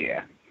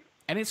 Yeah.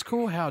 And it's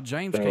cool how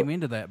James came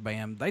into that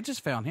band. They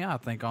just found him, I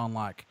think, on,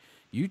 like,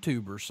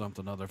 YouTube or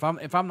something other.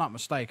 If I'm not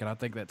mistaken, I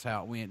think that's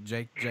how it went.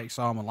 Jake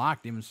saw him and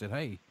liked him and said,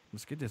 "Hey,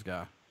 let's get this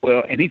guy."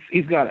 Well, and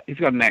he's got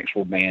an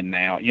actual band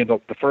now. You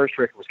know, the first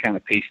record was kind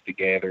of pieced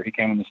together. He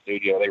came in the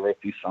studio, they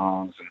wrote these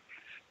songs, and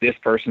this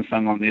person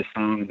sung on this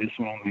song, and this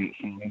one on that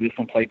song, and this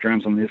one played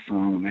drums on this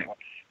song, and that one.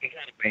 He's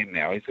got a band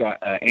now. He's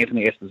got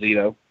Anthony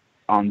Esposito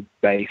on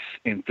bass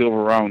and Phil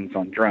Verone's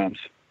on drums,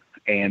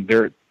 and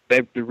the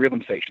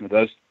rhythm section of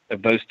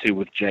those two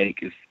with Jake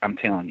is, I'm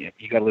telling you,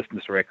 you got to listen to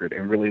this record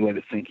and really let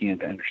it sink in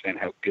to understand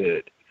how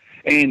good.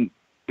 And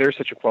there's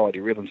such a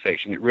quality rhythm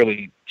section. It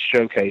really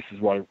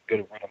showcases what a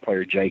good rhythm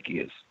player Jake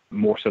is,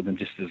 more so than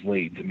just his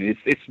leads. I mean,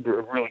 it's a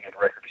really good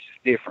record. It's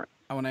just different.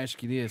 I want to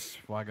ask you this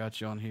while I got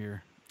you on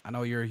here. I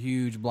know you're a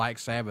huge Black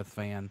Sabbath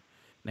fan.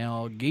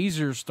 Now,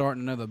 Geezer's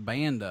starting another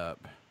band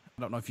up.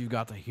 I don't know if you've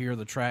got to hear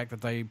the track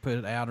that they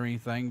put out or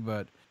anything,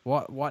 but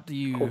what do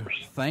you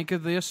think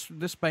of this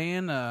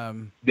band?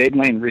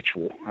 Deadland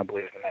Ritual, I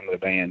believe, is the name of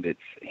the band. It's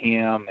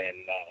him and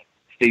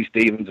Steve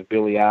Stevens of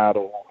Billy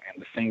Idol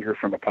and the singer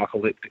from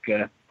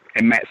Apocalyptica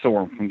and Matt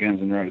Sorum from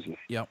Guns N' Roses.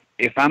 Yep.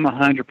 If I'm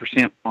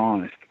 100%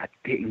 honest, I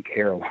didn't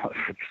care a lot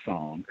for the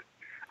song.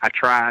 I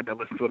tried to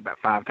listen to it about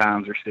 5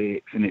 times or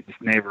 6, and it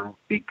just never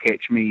did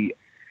catch me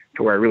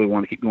to where I really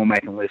want to keep going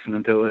back and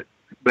listening to it.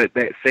 But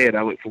that said,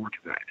 I look forward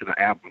to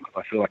the album because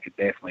I feel like it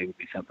definitely would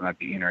be something I'd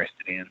be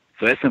interested in.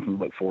 So that's something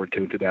to look forward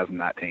to in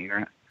 2019,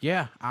 right?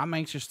 Yeah, I'm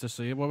anxious to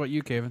see it. What about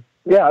you, Kevin?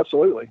 Yeah,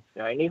 absolutely.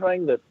 Yeah,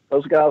 anything that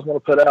those guys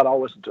want to put out,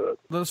 I'll listen to it.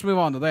 Let's move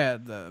on to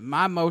that.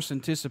 My most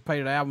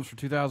anticipated albums for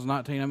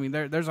 2019, I mean,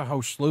 there's a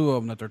whole slew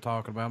of them that they're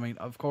talking about. I mean,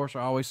 of course,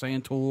 they're always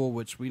saying Tool,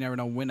 which we never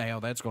know when the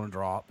hell that's going to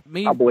drop.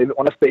 I believe it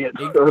when I see it.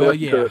 Well,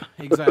 yeah,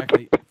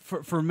 exactly.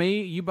 For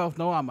me, you both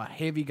know I'm a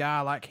heavy guy.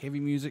 I like heavy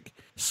music.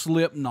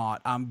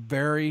 Slipknot. I'm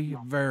very,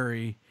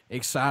 very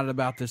excited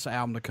about this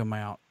album to come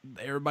out.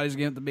 Everybody's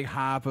getting the big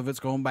hype of it's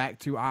going back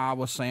to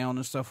Iowa sound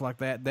and stuff like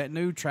that. That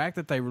new track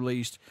that they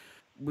released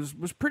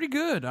was pretty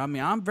good. I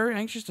mean, I'm very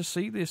anxious to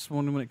see this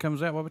one when it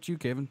comes out. What about you,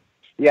 Kevin?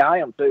 Yeah, I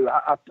am too.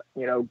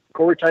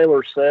 Corey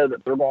Taylor said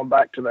that they're going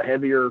back to the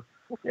heavier,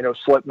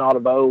 Slipknot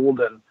of old,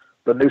 and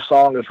the new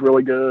song is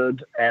really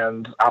good,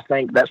 and I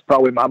think that's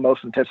probably my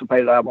most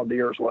anticipated album of the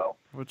year as well.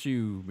 What about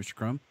you, Mr.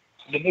 Crum?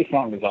 The new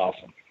song is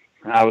awesome.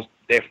 I was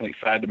definitely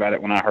excited about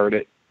it when I heard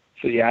it.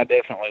 So, yeah, I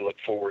definitely look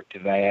forward to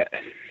that.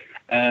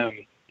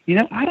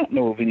 I don't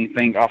know of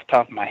anything off the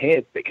top of my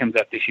head that comes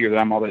out this year that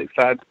I'm all that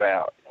excited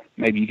about.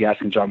 Maybe you guys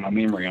can jog my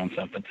memory on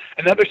something.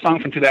 Another song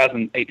from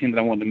 2018 that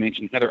I wanted to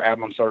mention, another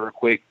album I'm sorry real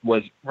quick,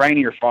 was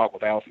Rainy or Fog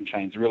with Alice in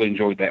Chains. I really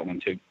enjoyed that one,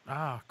 too.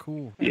 Ah,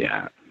 cool.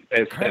 Yeah.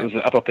 I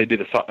thought they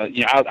did a song.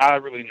 I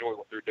really enjoy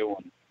what they're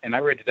doing. And I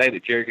read today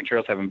that Jerry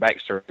Cantrell's having back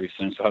surgery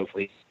soon, so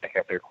hopefully he's back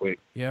out there quick.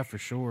 Yeah, for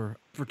sure.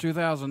 For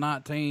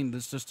 2019,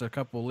 there's just a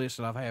couple of lists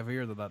that I have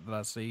here that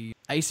I see.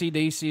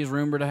 AC/DC is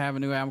rumored to have a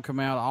new album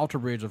come out. Alter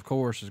Bridge, of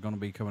course, is going to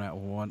be coming out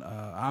with one.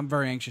 I'm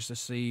very anxious to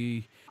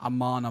see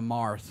Amon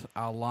Amarth.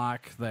 I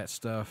like that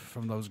stuff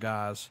from those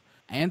guys.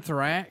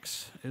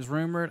 Anthrax is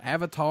rumored.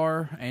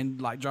 Avatar,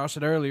 and like Josh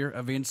said earlier,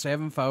 Avenged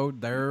Sevenfold,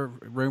 they're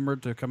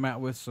rumored to come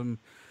out with some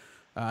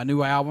a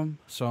new album.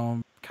 So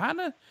I'm kind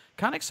of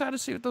excited to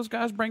see what those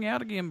guys bring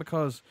out again,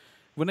 because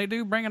when they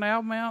do bring an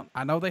album out,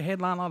 I know they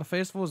headline a lot of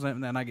festivals,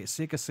 and I get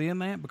sick of seeing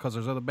that because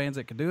there's other bands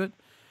that can do it.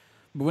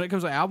 But when it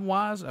comes to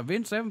album-wise,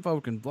 Avenged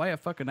Sevenfold can lay a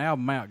fucking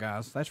album out,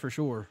 guys. That's for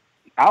sure.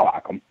 I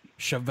like them.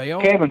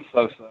 Chevelle? Kevin's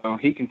so-so.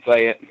 He can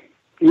say it.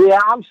 Yeah,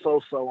 I'm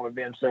so-so on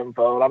Avenged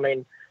Sevenfold. I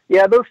mean,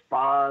 yeah, they're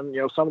fine.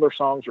 You know, some of their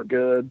songs are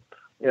good.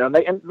 You know,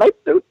 and they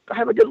do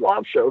have a good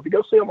live show. If you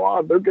go see them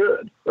live, they're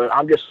good. But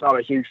I'm just not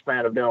a huge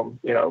fan of them,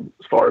 you know,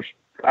 as far as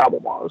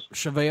album-wise.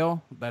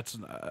 Chevelle, that's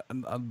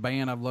a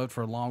band I've loved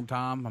for a long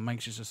time. I'm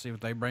anxious to see what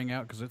they bring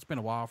out, because it's been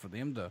a while for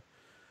them to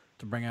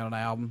bring out an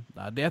album.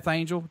 Death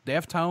Angel,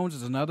 Deftones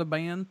is another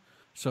band,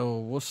 so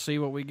we'll see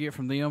what we get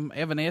from them.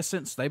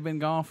 Evanescence, they've been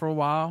gone for a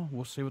while.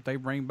 We'll see what they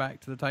bring back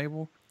to the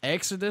table.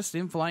 Exodus,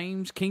 In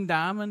Flames, King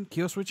Diamond,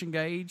 Killswitch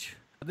Engage.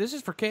 This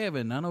is for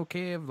Kevin. I know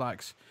Kev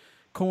likes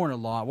Korn a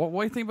lot. What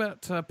do you think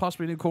about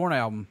possibly a new Korn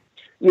album?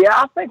 Yeah,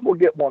 I think we'll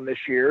get one this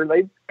year.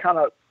 They kind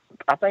of,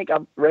 I think I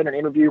read an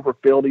interview where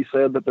Fieldy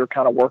said that they're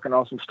kind of working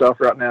on some stuff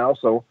right now.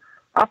 So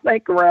I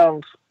think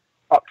around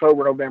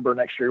October, November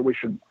next year, we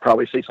should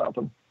probably see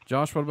something.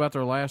 Josh, what about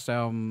their last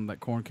album that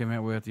Korn came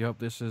out with? You hope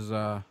this is,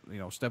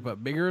 step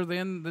up bigger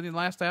than the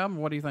last album?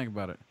 What do you think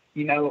about it?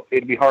 You know,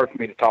 it'd be hard for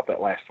me to top that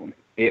last one.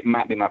 It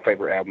might be my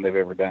favorite album they've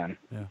ever done.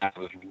 Yeah. I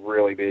was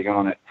really big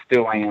on it.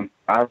 Still am.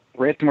 I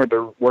read somewhere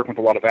they're working with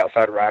a lot of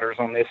outside writers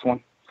on this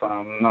one, so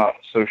I'm not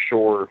so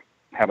sure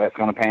how that's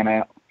going to pan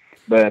out.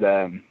 But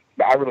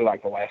I really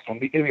like the last one.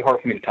 It'd be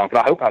hard for me to top it.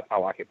 I hope I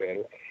like it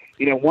better.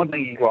 You know, one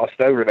thing you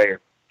glossed over there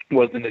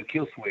was the new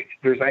Kill Switch.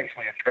 There's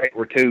actually a track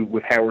or two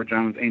with Howard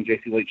Jones and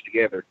Jesse Leach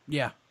together.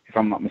 Yeah. If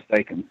I'm not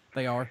mistaken.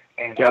 They are.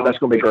 And yeah, that's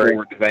going to be great.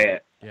 Forward to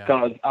that. Yeah.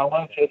 Because I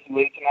love Jesse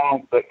Leach and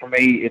all, but for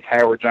me, it's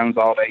Howard Jones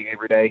all day,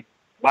 every day.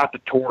 Light the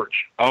Torch.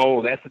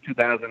 Oh, that's the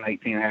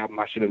 2018 album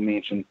I should have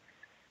mentioned.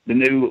 The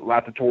new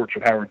Light the Torch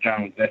with Howard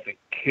Jones. That's a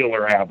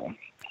killer album.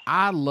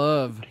 I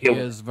love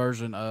his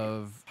version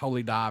of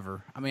Holy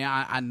Diver. I mean,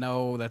 I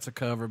know that's a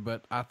cover,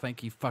 but I think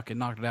he fucking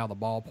knocked it out of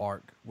the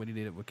ballpark when he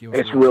did it with Kill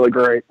Switch. It's really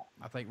great.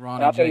 I think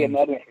Ronnie I'll tell you James.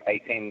 another one from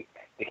 18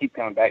 that keeps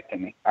coming back to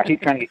me. I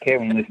keep trying to get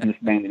Kevin to listen to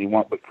this band that he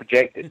wants, but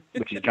Projected,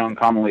 which is John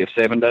Connolly of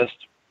Seven Dust.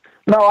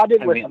 No, I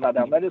did listen to that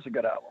album. That is a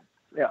good album.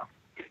 Yeah.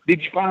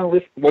 Did you finally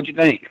listen? What'd you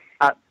think?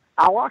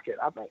 I like it.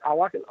 I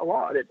like it a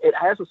lot. It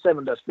has a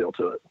Seven Dust feel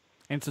to it.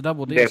 And it's a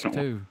double disc,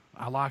 Definitely. too.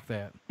 I like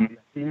that.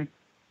 Mm-hmm.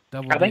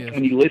 Double I think disc.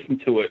 when you listen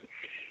to it,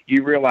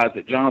 you realize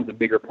that John's a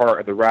bigger part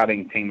of the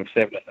writing team of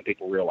Seven Dust than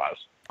people realize.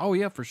 Oh,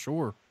 yeah, for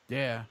sure.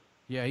 Yeah.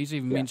 Yeah, he's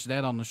even mentioned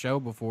that on the show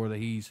before, that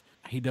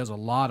he does a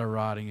lot of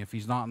writing. If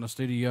he's not in the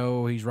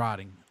studio, he's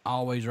writing.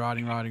 Always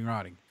writing.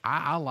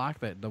 I like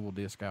that double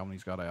disc album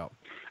he's got out.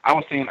 I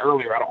was saying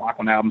earlier, I don't like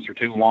when albums are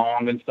too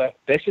long and stuff.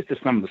 That's just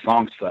some of the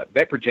songs suck.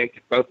 That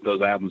Projected, both of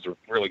those albums are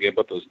really good.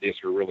 Both those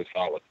discs are really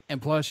solid.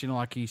 And plus,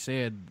 like he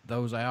said,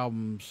 those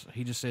albums,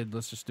 he just said,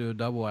 let's just do a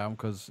double album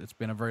because it's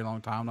been a very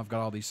long time and I've got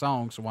all these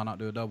songs, so why not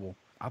do a double?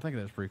 I think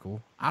that's pretty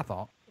cool. I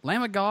thought.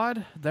 Lamb of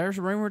God, there's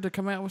rumored to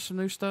come out with some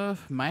new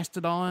stuff.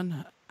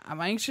 Mastodon.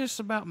 I'm anxious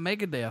about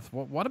Megadeth.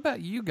 What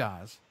about you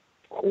guys?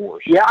 Of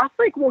course. Yeah, I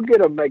think we'll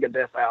get a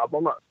Megadeth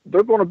album.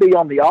 They're going to be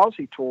on the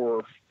Aussie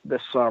tour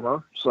this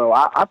summer, so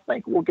I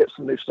think we'll get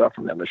some new stuff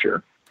from them this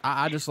year.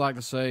 I just like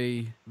to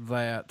say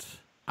that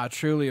I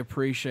truly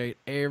appreciate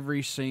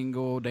every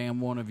single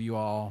damn one of you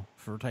all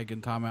for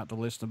taking time out to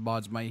listen to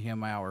BODS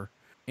Mayhem Hour.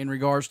 In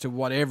regards to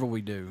whatever we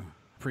do,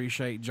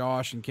 appreciate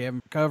Josh and Kevin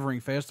covering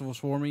festivals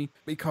for me,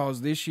 because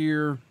this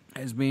year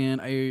has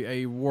been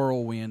a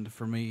whirlwind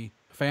for me.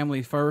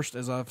 Family first,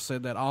 as I've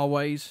said that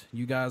always.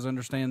 You guys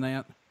understand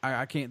that.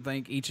 I can't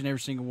thank each and every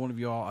single one of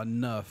you all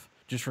enough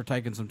just for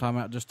taking some time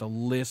out just to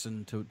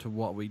listen to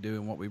what we do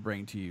and what we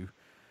bring to you.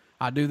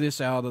 I do this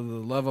out of the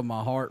love of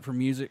my heart for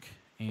music,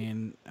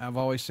 and I've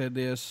always said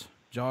this,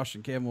 Josh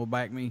and Kevin will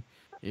back me.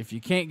 If you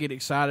can't get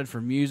excited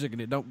for music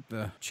and it don't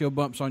chill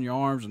bumps on your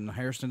arms and the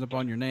hair stands up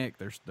on your neck,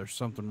 there's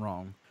something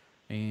wrong.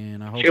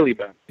 And I hope Chili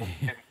bun.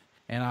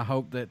 and I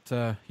hope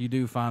that you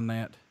do find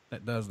that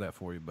does that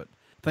for you. But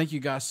thank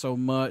you guys so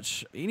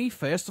much. Any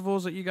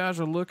festivals that you guys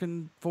are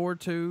looking forward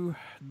to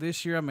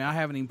this year? I mean, I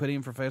haven't even put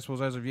in for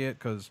festivals as of yet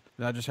because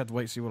I just have to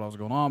wait to see what else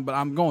going on. But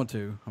I'm going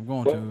to.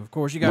 Of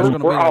course, you guys are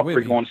going to be there with me.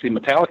 We're going to see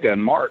Metallica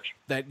in March.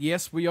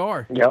 Yes, we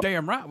are. Yep.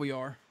 Damn right we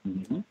are.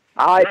 Mm-hmm.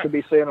 I actually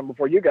be seeing them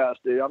before you guys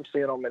do. I'm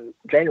seeing them in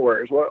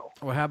January as well.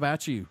 Well, how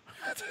about you?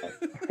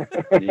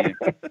 Yeah.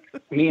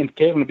 Me and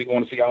Kevin will be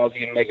going to see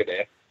Ozzy and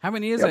Megadeth. How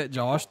many is that,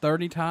 Josh?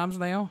 30 times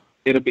now?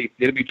 It'll be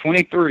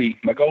 23.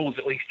 My goal is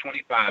at least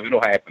 25.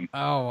 It'll happen.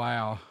 Oh,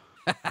 wow.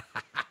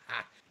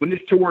 when this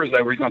tour is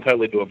over, he's going to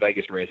totally do a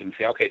Vegas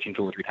residency. I'll catch him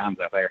 2 or 3 times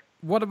out there.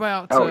 What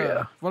about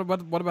yeah. what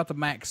about the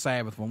Max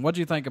Sabbath one? What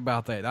do you think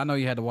about that? I know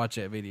you had to watch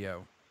that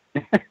video.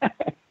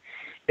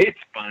 It's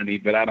funny,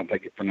 but I don't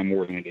take it for no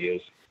more than it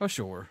is. Oh,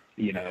 sure.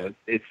 You know,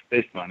 it's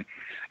funny.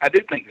 I do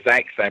think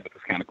Zach Sabbath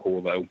is kind of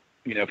cool, though.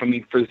 You know,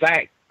 for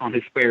Zach, on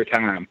his spare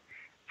time,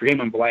 for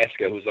him and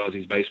Blasco, who's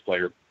Ozzy's bass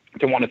player,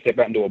 to want to step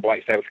out and do a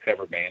Black Sabbath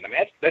cover band, I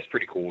mean, that's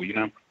pretty cool, you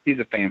know? He's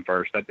a fan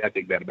first. I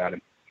dig that about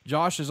him.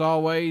 Josh, as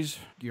always,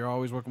 you're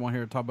always welcome on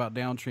here to talk about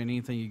Downtrend,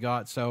 anything you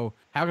got. So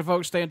how can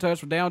folks stay in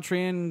touch with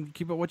Downtrend,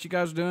 keep up what you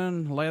guys are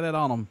doing, lay that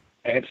on them?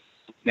 At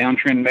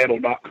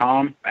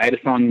downtrendmetal.com. Add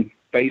us on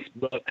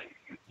Facebook.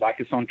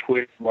 Like us on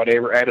Twitter,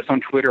 whatever. Add us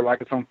on Twitter,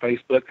 like us on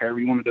Facebook, however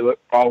you want to do it.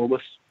 Follow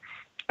us.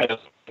 Add us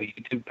on the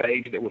YouTube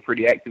page that we're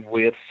pretty active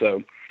with.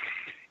 So,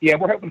 yeah,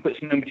 we're hoping to put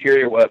some new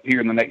material up here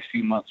in the next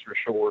few months for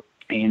sure.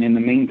 And in the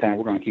meantime,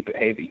 we're going to keep it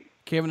heavy.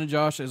 Kevin and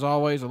Josh, as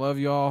always, I love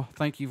you all.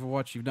 Thank you for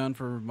what you've done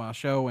for my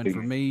show and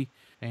for me.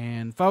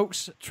 And,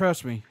 folks,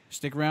 trust me,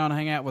 stick around and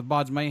hang out with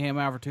BODS Mayhem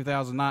Hour for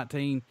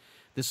 2019.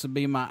 This will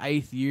be my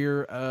 8th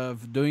year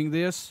of doing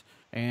this,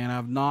 and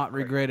I've not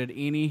regretted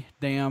any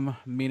damn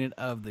minute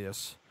of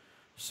this.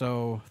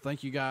 So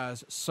thank you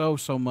guys so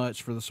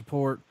much for the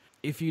support.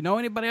 If you know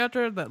anybody out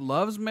there that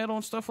loves metal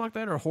and stuff like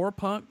that, or horror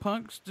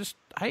punks, just,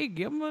 hey,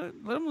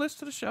 let them listen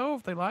to the show.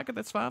 If they like it,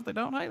 that's fine. If they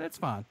don't, hey, that's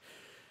fine.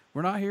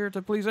 We're not here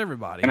to please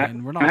everybody.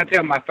 We're not. Can I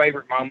tell my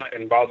favorite moment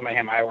in BODS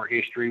Mayhem Hour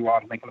history while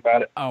I'm thinking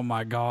about it? Oh,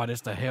 my God,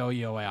 it's the Hell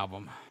Yo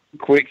album.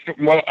 Quick.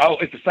 Well,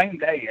 it's the same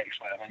day,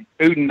 actually. I think.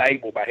 Ood and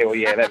Abel by Hell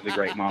Yeah, that was a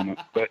great moment.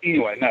 But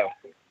anyway, no.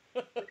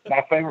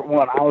 My favorite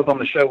one, I was on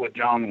the show with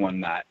John one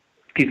night.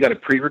 He's got a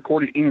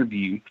pre-recorded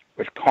interview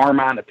with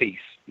Carmine Appice,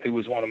 who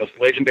was one of the most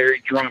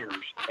legendary drummers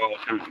of all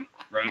time,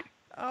 right?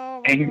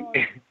 Oh, and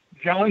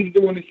John's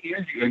doing this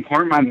interview, and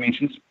Carmine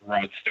mentions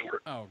Rod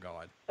Stewart. Oh,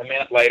 God. A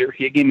minute later,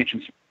 he again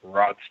mentions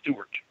Rod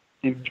Stewart.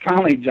 And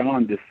finally,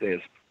 John just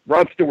says,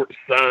 Rod Stewart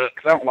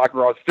sucks. I don't like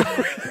Rod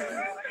Stewart.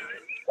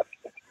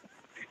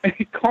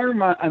 And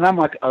Carmine, and I'm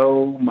like,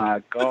 oh,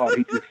 my God,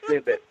 he just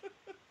said that.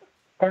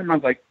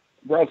 Carmine's like,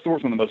 Rod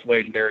Stewart's one of the most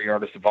legendary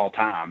artists of all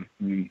time.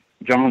 And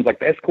John's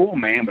like, that's cool,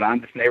 man, but I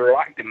just never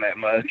liked him that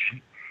much.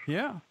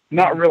 Yeah.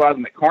 Not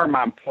realizing that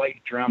Carmine played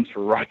drums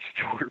for Rod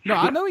Stewart. No,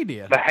 I know he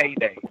did. The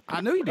heyday.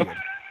 I knew he did.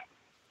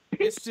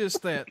 It's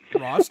just that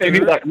Rod Stewart. And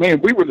he's like, man,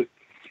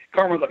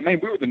 Carmine's like, man,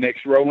 we were the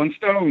next Rolling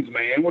Stones,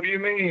 man. What do you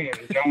mean?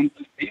 And John's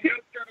just, he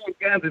didn't those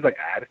guys. He's like,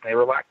 I just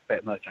never liked it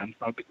that much. I'm just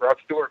not a big Rod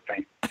Stewart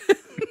fan.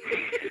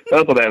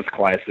 That's what that was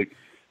classic.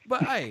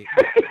 But hey,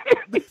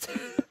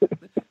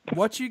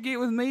 what you get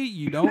with me,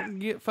 you don't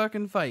get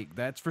fucking fake.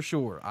 That's for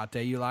sure. I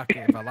tell you like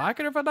it if I like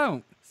it or if I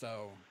don't.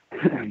 So,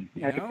 I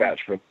have to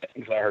vouch for that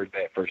because I heard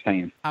that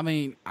firsthand. I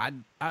mean,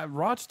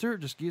 Rod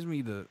Stewart just gives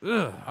me the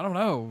I don't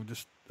know,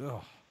 just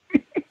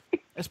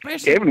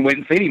especially Kevin went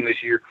and seen him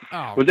this year.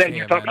 Oh, was that in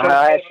your talk show?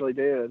 I actually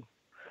did.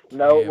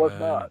 No, Kevin. It was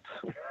not.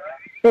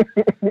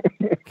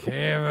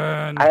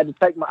 Kevin, I had to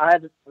take my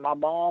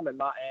mom and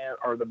my aunt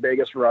are the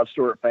biggest Rod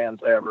Stewart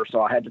fans ever,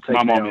 so I had to take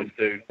my mom them. is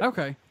too.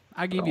 Okay,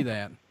 I give you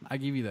that.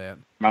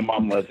 My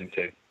mom loves him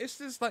too. It's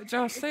just like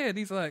Josh said.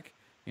 He's like,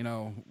 you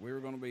know, we were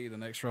going to be the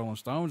next Rolling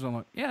Stones. I'm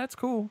like, yeah, that's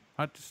cool.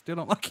 I just still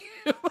don't like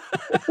him.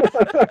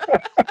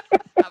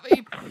 I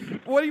mean,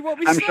 what do you want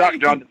me to say? I'm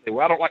shocked, John. To say,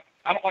 well, I don't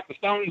like the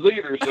Stones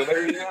either. So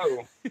there you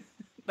go.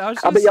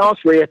 I'll be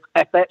honest with you.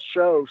 At that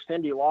show,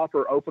 Cyndi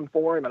Lauper opened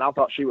for him, and I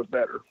thought she was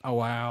better. Oh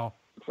wow.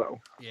 So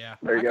yeah,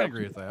 there you go. I can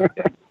agree with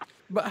that.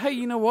 But hey,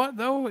 you know what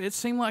though? It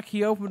seemed like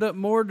he opened up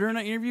more during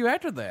the interview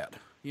after that.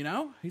 You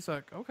know, he's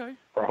like, okay,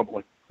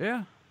 probably.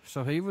 Yeah.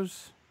 So he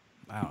was,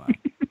 I don't know.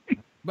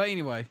 But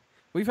anyway,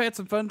 we've had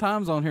some fun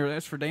times on here.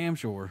 That's for damn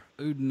sure.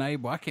 Ood and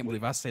Abel. I can't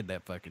believe I said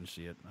that fucking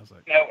shit. I was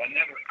like, no,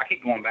 I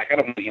keep going back. I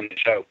don't want to end the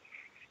show.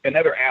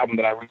 Another album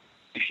that I released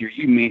this year.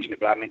 You mentioned it,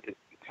 but I meant to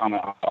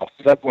comment also.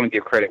 I want to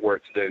give credit where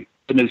it's due.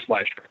 The new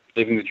Slash,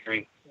 Living the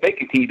Dream. They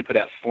continue to put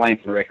out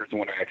slamming records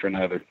one after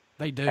another.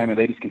 They do. I mean,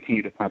 they just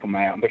continue to pump them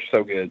out. They're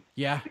so good.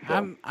 Yeah,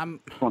 so,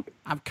 I'm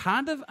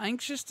kind of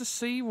anxious to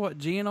see what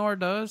GNR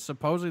does.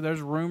 Supposedly,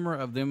 there's a rumor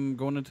of them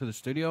going into the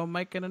studio and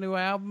making a new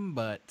album,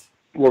 but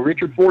well,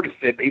 Richard Ford has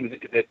said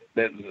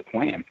that was a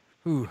plan.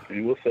 Ooh.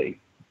 And we'll see.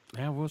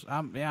 Yeah,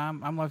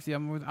 I'm with you.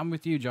 I'm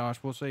with you, Josh.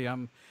 We'll see.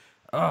 I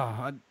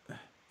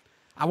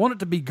want it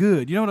to be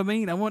good. You know what I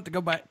mean? I want it to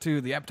go back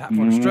to the Appetite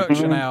for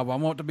Destruction album. I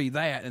want it to be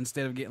that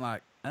instead of getting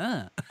like,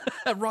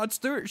 Rod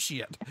Stewart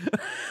shit.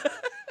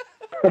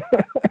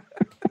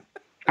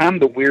 I'm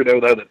the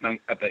weirdo though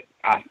that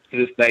I to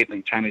this day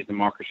think Chinese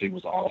Democracy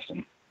was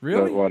awesome.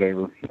 Really? But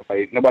whatever.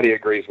 Nobody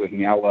agrees with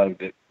me. I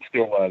loved it.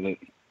 Still love it.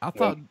 I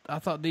thought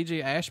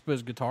DJ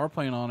Ashba's guitar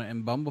playing on it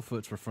and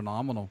Bumblefoot's were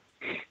phenomenal.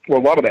 Well,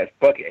 a lot of that's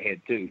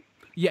Buckethead too.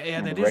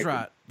 Yeah, that is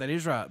right. That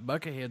is right.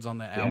 Buckethead's on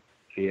that album.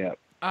 Yeah.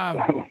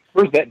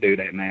 Where's that dude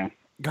at now?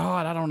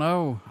 God, I don't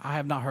know. I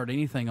have not heard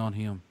anything on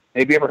him.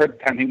 Have you ever heard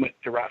the time he went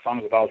to write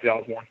songs with Ozzy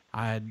Osbourne?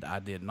 I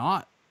did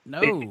not.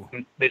 No.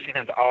 They sent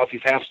him to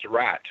Ozzy's house to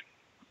write.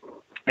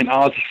 And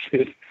Ozzy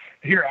said,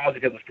 Here, Ozzy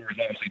tells the story is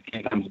obviously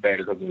 10 times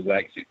better because of his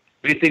accent.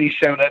 But he said he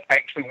showed up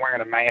actually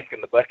wearing a mask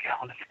and the bucket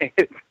on his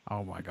head.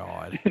 Oh, my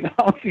God. And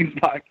Ozzy's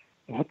like,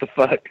 what the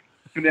fuck?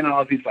 And then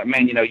Ozzy's like,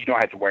 man, you don't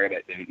have to wear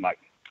that, dude. Like,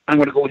 I'm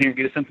going to go in here and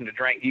get us something to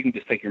drink. You can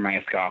just take your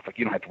mask off. Like,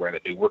 you don't have to wear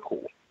that, dude. We're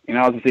cool. And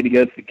Ozzy said he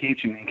goes to the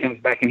kitchen and comes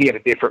back and he had a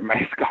different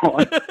mask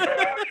on.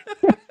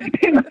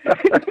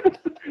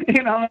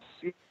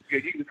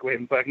 Good, you can just go ahead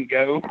and fucking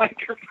go. Like,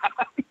 you're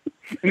fine.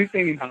 And he's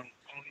seen him home.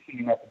 He's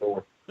seen him out the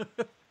door.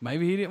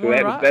 Maybe he didn't So want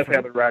to write. that's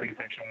how the writing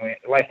section went.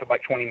 It lasted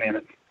like 20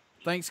 minutes.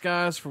 Thanks,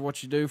 guys, for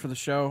what you do for the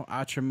show.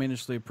 I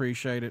tremendously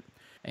appreciate it.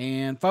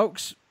 And,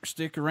 folks,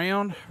 stick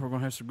around. We're going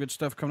to have some good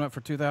stuff coming up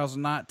for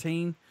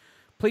 2019.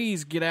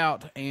 Please get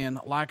out and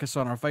like us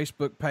on our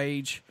Facebook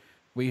page.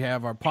 We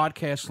have our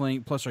podcast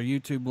link plus our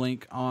YouTube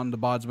link on the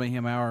BODS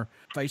Mayhem Hour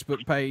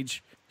Facebook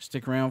page.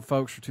 Stick around,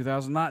 folks, for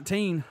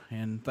 2019.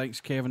 And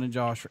thanks, Kevin and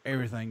Josh, for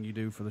everything you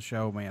do for the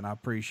show, man. I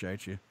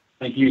appreciate you.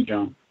 Thank you,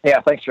 John. Yeah,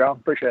 thanks, John.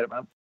 Appreciate it,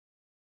 man.